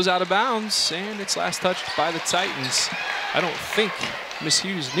as it goes out of bounds, and it's last touched by the Titans. I don't think Miss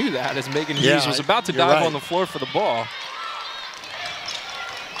Hughes knew that, as Megan Hughes was about to dive on the floor for the ball.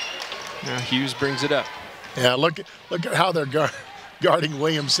 Now Hughes brings it up. Yeah, look at how they're guarding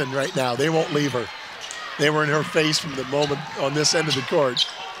Williamson right now. They won't leave her. They were in her face from the moment on this end of the court.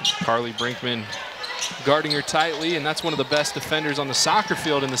 Carly Brinkman guarding her tightly, and that's one of the best defenders on the soccer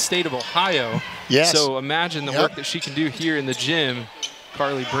field in the state of Ohio. Yes. So imagine the work that she can do here in the gym.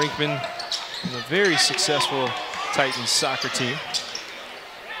 Carly Brinkman and a very successful Titans soccer team.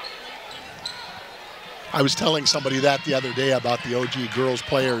 I was telling somebody that the other day about the OG girls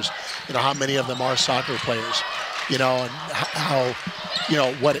players, how many of them are soccer players, and how,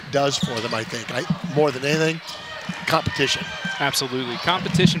 what it does for them, I think. More than anything, competition. Absolutely.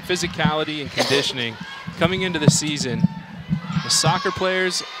 Competition, physicality, and conditioning. Coming into the season, the soccer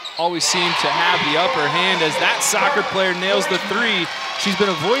players always seem to have the upper hand as that soccer player nails the 3. She's been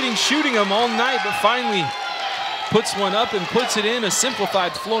avoiding shooting them all night, but finally puts one up and puts it in. A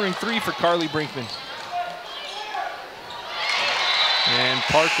simplified flooring 3 for Carly Brinkman. And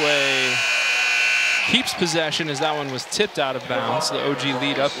Parkway keeps possession as that one was tipped out of bounds. The OG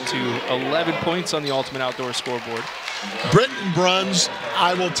lead up to 11 points on the Ultimate Outdoor scoreboard. Britton Bruns,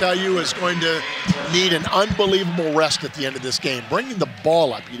 I will tell you, is going to need an unbelievable rest at the end of this game. Bringing the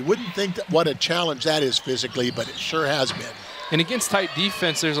ball up, you wouldn't think that what a challenge that is physically, but it sure has been. And against tight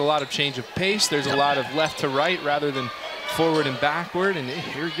defense, there's a lot of change of pace. There's a lot of left to right rather than forward and backward. And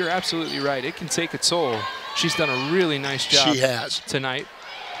you're absolutely right. It can take a toll. She's done a really nice job tonight.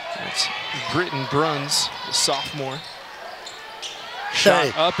 That's Britton Bruns, the sophomore.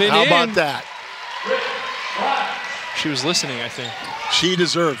 Shot up and in. How about that? She was listening, I think. She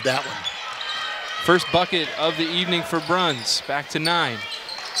deserved that one. First bucket of the evening for Bruns. Back to 9.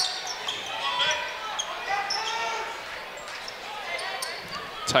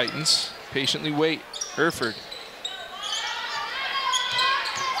 Titans patiently wait. Erford.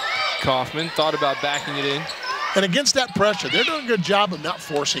 Kaufman thought about backing it in. And against that pressure, they're doing a good job of not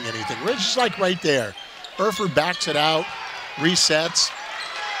forcing anything. It's just like right there. Erford backs it out, resets.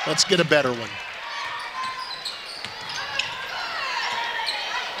 Let's get a better one.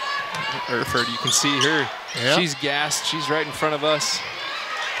 Erford, you can see her. Yep. She's gassed. She's right in front of us.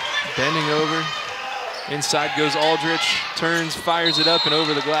 Bending over. Inside goes Aldrich. Turns, fires it up and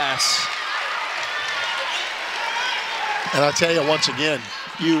over the glass. And I'll tell you once again,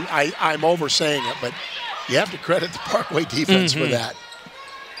 I'm oversaying it, but you have to credit the Parkway defense for that.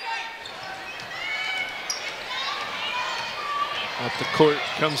 Up the court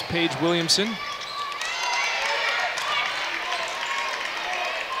comes Paige Williamson.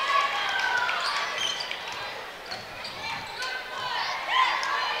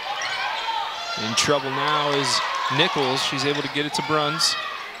 In trouble now is Nichols. She's able to get it to Bruns.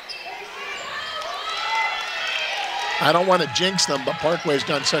 I don't want to jinx them, but Parkway's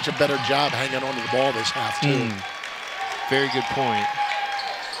done such a better job hanging on to the ball this half, too. Very good point.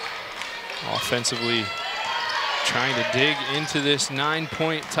 Offensively, trying to dig into this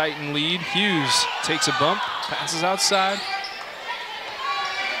 9-point Titan lead. Hughes takes a bump, passes outside.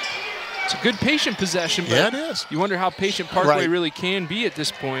 It's a good patient possession, but yeah, it is. You wonder how patient Parkway really can be at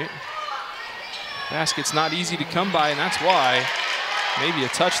this point. Basket's not easy to come by, and that's why. Maybe a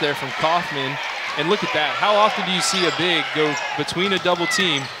touch there from Kaufman. And look at that. How often do you see a big go between a double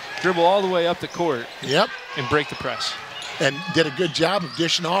team, dribble all the way up the court, and break the press? And did a good job of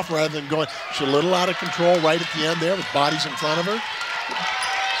dishing off rather than going. She's a little out of control right at the end there with bodies in front of her.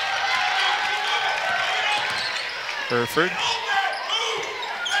 Erford.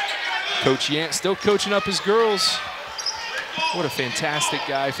 Coach Yant still coaching up his girls. What a fantastic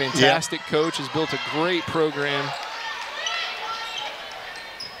guy, fantastic coach, has built a great program.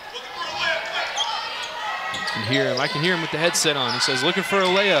 I can hear him with the headset on. He says, looking for a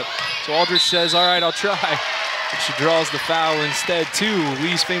layup. So Aldrich says, all right, I'll try. But she draws the foul instead. 2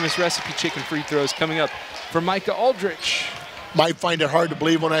 Lee's Famous Recipe chicken free throws coming up for Micah Aldrich. Might find it hard to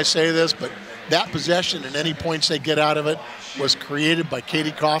believe when I say this, but that possession and any points they get out of it was created by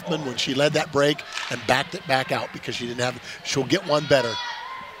Katie Kaufman when she led that break and backed it back out because she didn't have, she'll get one better.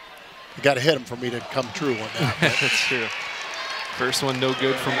 You got to hit him for me to come true on that. That's true. First one no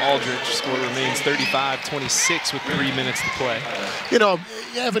good from Aldrich. Score remains 35-26 with 3 minutes to play. You know,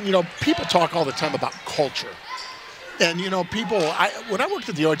 Evan, you know, people talk all the time about culture. And, you know, when I worked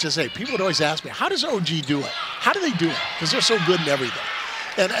at the OHSA, people would always ask me, how does OG do it? How do they do it? Because they're so good in everything.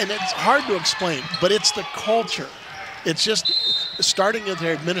 And it's hard to explain, but it's the culture. It's just starting with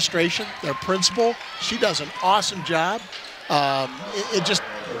their administration, their principal. She does an awesome job. It just,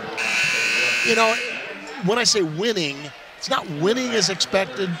 you know, when I say winning, it's not winning as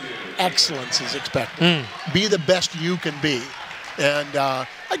expected, excellence is expected. Be the best you can be. And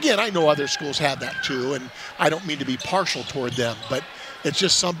again, I know other schools have that too, and I don't mean to be partial toward them, but it's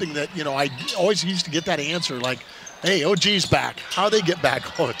just something that, you know, I always used to get that answer like, hey, OG's back. How they get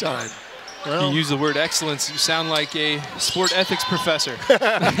back all the time? Well, you use the word excellence, you sound like a sport ethics professor. It's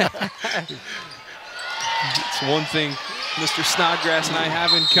one thing Mr. Snodgrass and I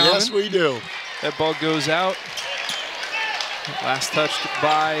have in common. Yes, we do. That ball goes out. Last touched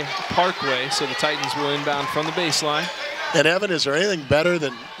by Parkway, so the Titans will inbound from the baseline. And Evan, is there anything better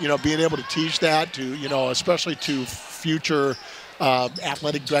than, you know, being able to teach that to, you know, especially to future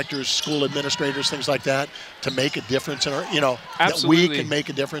athletic directors, school administrators, things like that, to make a difference in our, you know, absolutely. That we can make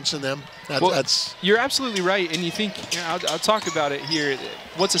a difference in them. That's you're absolutely right, and you think, you know, I'll talk about it here.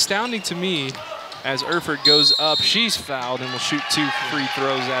 What's astounding to me, as Erford goes up, she's fouled and will shoot 2 free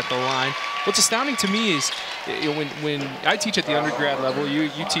throws at the line. What's astounding to me is, you know, when I teach at the undergrad level, you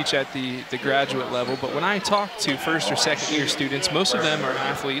teach at the graduate level, but when I talk to first or second year students, most of them are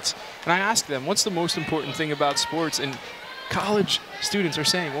athletes, and I ask them, what's the most important thing about sports? And college students are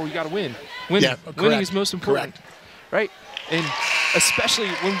saying, well, you got to win. Winning is most important. Correct. Right? And especially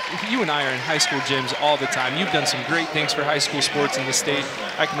when you and I are in high school gyms all the time. You've done some great things for high school sports in the state.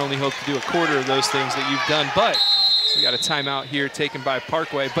 I can only hope to do a quarter of those things that you've done, but we got a timeout here taken by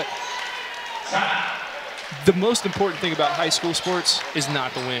Parkway. But the most important thing about high school sports is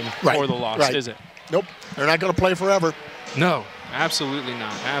not the win or the loss, is it? Nope. They're not going to play forever. No, absolutely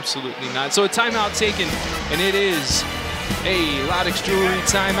not. Absolutely not. So a timeout taken, and it is a Loudix Jewelry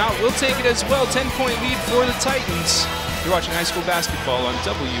timeout. We'll take it as well. 10-point lead for the Titans. You're watching high school basketball on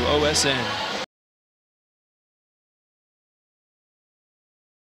WOSN.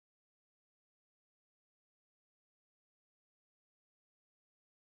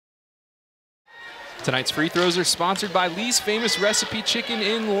 Tonight's free throws are sponsored by Lee's Famous Recipe Chicken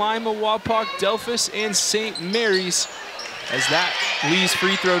in Lima, Wapak, Delphus, and St. Mary's. as that Lee's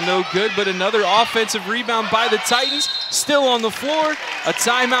free throw no good, but another offensive rebound by the Titans. Still on the floor, a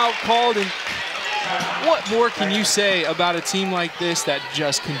timeout called, and what more can you say about a team like this that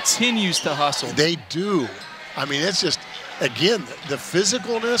just continues to hustle? They do. I mean, it's just, again, the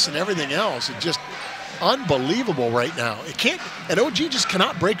physicalness and everything else, it's just unbelievable right now. It can't, and OG just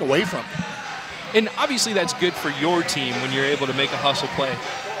cannot break away from it. And obviously that's good for your team when you're able to make a hustle play.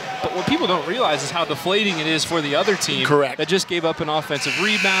 But what people don't realize is how deflating it is for the other team. Correct. That just gave up an offensive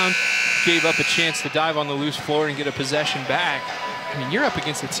rebound, gave up a chance to dive on the loose floor and get a possession back. I mean, you're up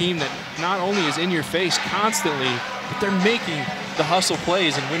against a team that not only is in your face constantly, but they're making the hustle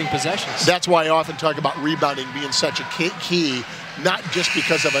plays and winning possessions. That's why I often talk about rebounding being such a key, not just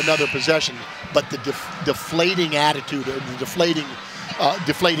because of another possession, but the deflating attitude or the deflating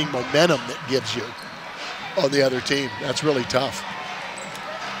momentum that gives you on the other team. That's really tough.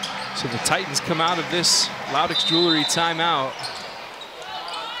 So the Titans come out of this Loudix Jewelry timeout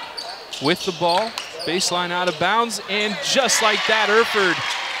with the ball. Baseline out of bounds, and just like that, Erford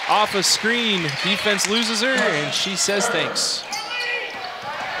off a screen. Defense loses her, and she says thanks.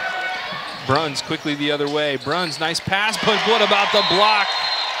 Bruns quickly the other way. Bruns, nice pass, but what about the block?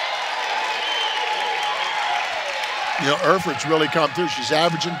 You know, Erford's really come through. She's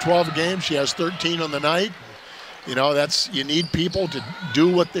averaging 12 a game. She has 13 on the night. You know, you need people to do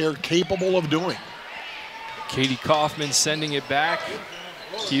what they're capable of doing. Katie Kaufman sending it back.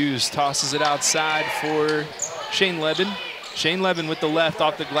 Hughes tosses it outside for Shane Leben. Shane Leben with the left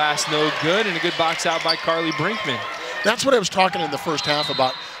off the glass, no good, and a good box out by Carly Brinkman. That's what I was talking in the first half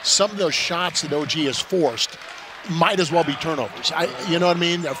about. Some of those shots that OG has forced might as well be turnovers. You know what I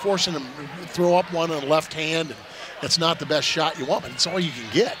mean? They're forcing them to throw up one on the left hand, and it's not the best shot you want, but it's all you can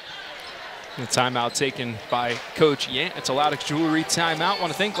get. The timeout taken by Coach Yant. It's a Loudix Jewelry timeout.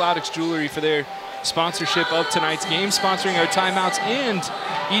 Want to thank Loudix Jewelry for their sponsorship of tonight's game, sponsoring our timeouts and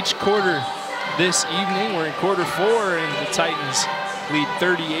each quarter this evening. We're in quarter 4, and the Titans lead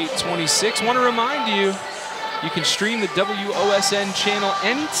 38-26. Want to remind you, you can stream the WOSN channel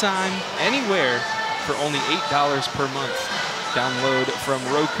anytime, anywhere for only $8 per month. Download from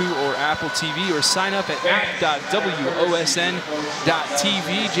Roku or Apple TV or sign up at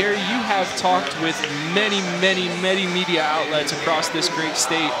app.wosn.tv. Jerry, you have talked with many media outlets across this great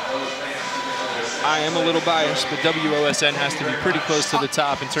state. I am a little biased, but WOSN has to be pretty close to the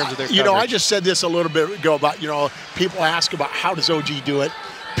top in terms of their coverage. You know, I just said this a little bit ago about, you know, people ask about how does OG do it.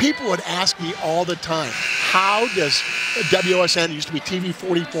 People would ask me all the time, how does WOSN, used to be TV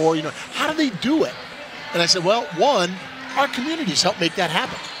 44, you know, how do they do it? And I said, well, one, our communities help make that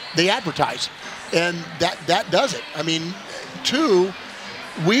happen. They advertise, and that does it. I mean, two,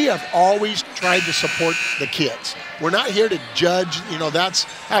 we have always tried to support the kids. We're not here to judge, you know, that's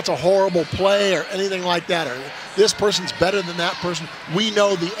a horrible play or anything like that, or this person's better than that person. We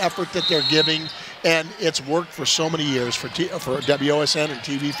know the effort that they're giving, and it's worked for so many years for WOSN and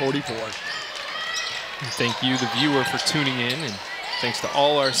TV 44. Thank you, the viewer, for tuning in, and thanks to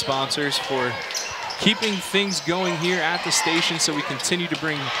all our sponsors for keeping things going here at the station so we continue to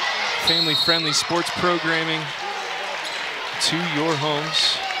bring family-friendly sports programming to your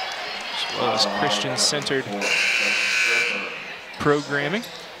homes, as well as Christian-centered programming.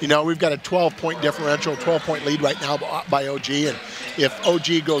 You know, we've got a 12-point differential, 12-point lead right now by OG, and if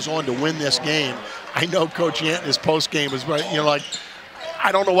OG goes on to win this game, I know Coach Yant in his post-game was, you know, like,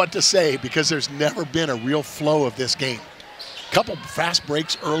 I don't know what to say because there's never been a real flow of this game. A couple fast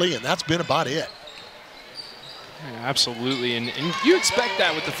breaks early, and that's been about it. Yeah, absolutely, and you expect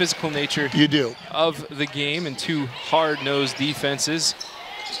that with the physical nature of the game and two hard-nosed defenses.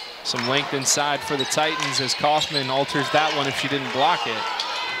 Some length inside for the Titans as Kaufman alters that one if she didn't block it.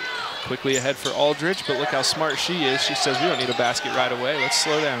 Quickly ahead for Aldridge, but look how smart she is. She says, we don't need a basket right away. Let's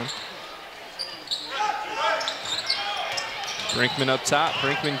slow down. Brinkman up top.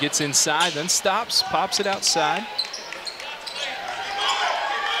 Brinkman gets inside, then stops, pops it outside.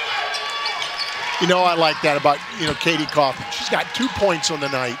 You know, I like that about, you know, Katie Kaufman. She's got 2 points on the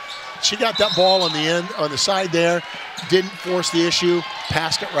night. She got that ball on the end, on the side there, didn't force the issue,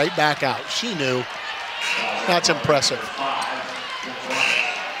 passed it right back out. She knew. That's impressive.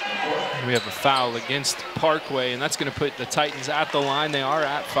 We have a foul against Parkway, and that's going to put the Titans at the line. They are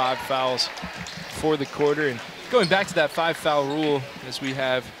at 5 fouls for the quarter. And going back to that 5-foul rule, as we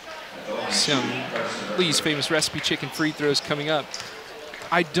have some Lee's famous recipe chicken free throws coming up,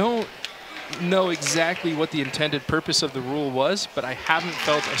 I don't know exactly what the intended purpose of the rule was, but I haven't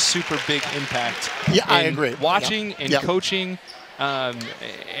felt a super big impact. Yeah, I agree. Watching and coaching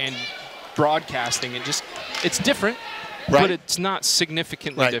and broadcasting, it's different, but it's not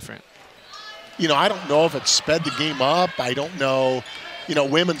significantly different. I don't know if it's sped the game up. I don't know.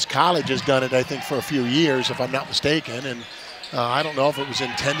 Women's college has done it, I think, for a few years, if I'm not mistaken. And I don't know if it was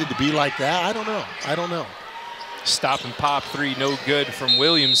intended to be like that. I don't know. Stop and pop three, no good from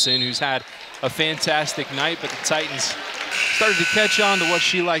Williamson, who's had a fantastic night, but the Titans started to catch on to what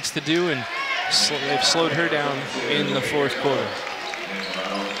she likes to do, and they've slowed her down in the fourth quarter.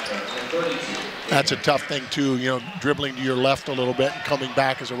 That's a tough thing, too, dribbling to your left a little bit and coming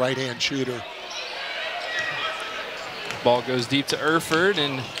back as a right-hand shooter. Ball goes deep to Erford,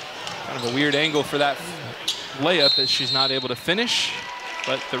 and kind of a weird angle for that layup as she's not able to finish.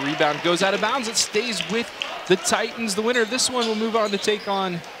 But the rebound goes out of bounds. It stays with the Titans. The winner of this one will move on to take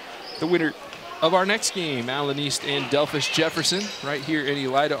on the winner of our next game, Allen East and Delphus Jefferson, right here in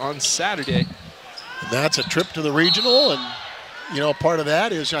Elida on Saturday. And that's a trip to the regional, and part of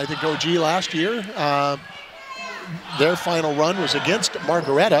that is, I think, OG last year, their final run was against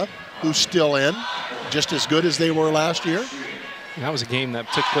Margaretta, who's still in, just as good as they were last year. And that was a game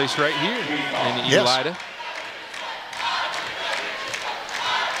that took place right here in Elida. Yes.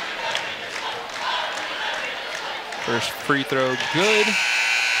 First free throw, good.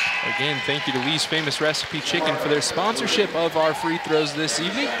 Again, thank you to Lee's Famous Recipe Chicken for their sponsorship of our free throws this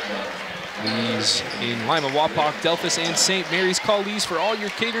evening. Lee's in Lima, Wapak, Delphus, and St. Mary's. Call Lee's for all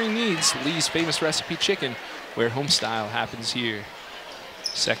your catering needs. Lee's Famous Recipe Chicken, where home style happens here.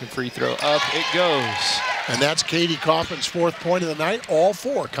 Second free throw up, it goes. And that's Katie Kaufman's 4th point of the night, all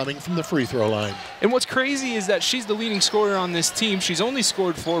 4 coming from the free throw line. And what's crazy is that she's the leading scorer on this team. She's only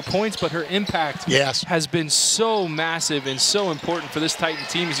scored 4 points, but her impact has been so massive and so important for this Titan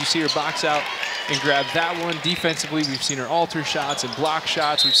team, as you see her box out and grab that one. Defensively, we've seen her alter shots and block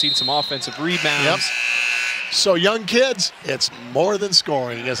shots. We've seen some offensive rebounds. Yep. So young kids, it's more than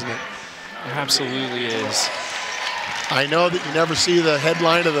scoring, isn't it? It absolutely is. I know that you never see the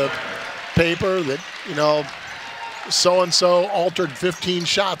headline of the paper that, so-and-so altered 15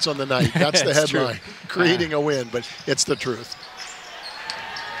 shots on the night. That's the headline, creating a win, but it's the truth.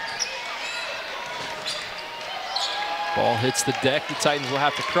 Ball hits the deck. The Titans will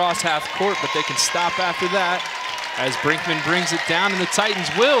have to cross half court, but they can stop after that as Brinkman brings it down, and the Titans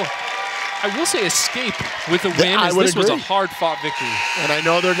will, I will say, escape with a win, as this was a hard-fought victory. And I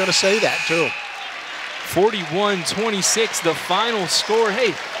know they're going to say that, too. 41-26, the final score.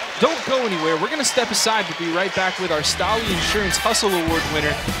 Hey, don't go anywhere. We're going to step aside. We'll be right back with our Stolly Insurance Hustle Award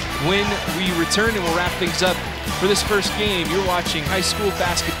winner when we return, and we'll wrap things up for this first game. You're watching high school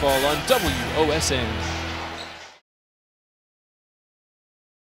basketball on WOSN.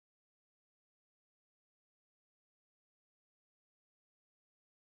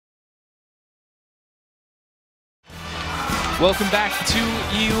 Welcome back to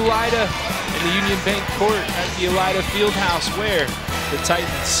Elida in the Union Bank Court at the Elida Fieldhouse, where the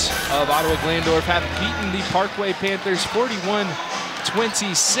Titans of Ottawa-Glandorf have beaten the Parkway Panthers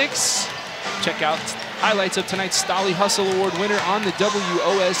 41-26. Check out highlights of tonight's Stolly Hustle Award winner on the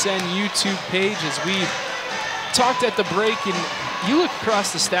WOSN YouTube page, as we talked at the break, and you look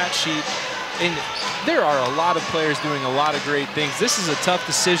across the stat sheet, and there are a lot of players doing a lot of great things. This is a tough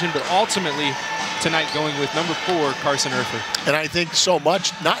decision, but ultimately tonight going with number 4, Carson Erford. And I think so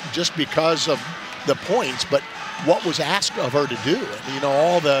much, not just because of the points, but what was asked of her to do. And,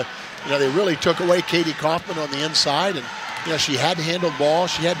 they really took away Katie Kaufman on the inside, and, she had to handle the ball,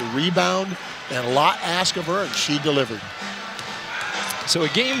 she had to rebound, and a lot asked of her, and she delivered. So a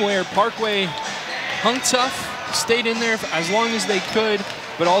game where Parkway hung tough, stayed in there as long as they could,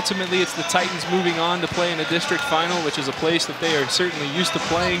 but ultimately it's the Titans moving on to play in a district final, which is a place that they are certainly used to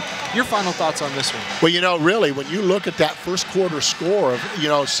playing. Your final thoughts on this one? Well, really, when you look at that first quarter score of,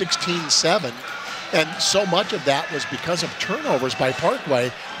 16-7, and so much of that was because of turnovers by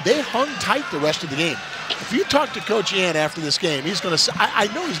Parkway, they hung tight the rest of the game. If you talk to Coach Yan after this game, he's going to say, I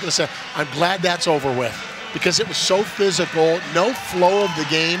know he's going to say, I'm glad that's over with, because it was so physical, no flow of the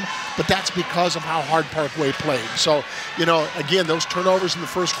game, but that's because of how hard Parkway played. So, again, those turnovers in the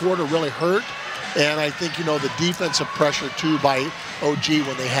first quarter really hurt. And I think, the defensive pressure, too, by OG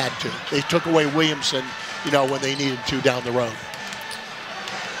when they had to. They took away Williamson, when they needed to down the road.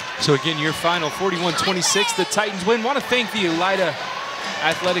 So, again, your final 41-26. The Titans win. Want to thank the Elida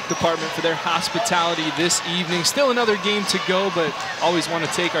Athletic Department for their hospitality this evening. Still another game to go, but always want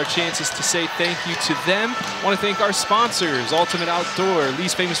to take our chances to say thank you to them. Want to thank our sponsors, Ultimate Outdoor,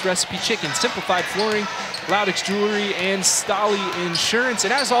 Lee's Famous Recipe Chicken, Simplified Flooring, Loudix Jewelry, and Stolly Insurance.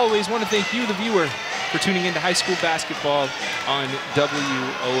 And as always, want to thank you, the viewer, for tuning into high school basketball on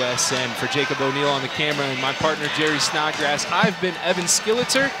WOSN. For Jacob O'Neill on the camera and my partner, Jerry Snodgrass, I've been Evan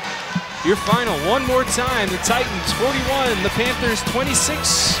Skillitzer. Your final one more time, the Titans 41, the Panthers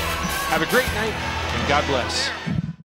 26. Have a great night, and God bless.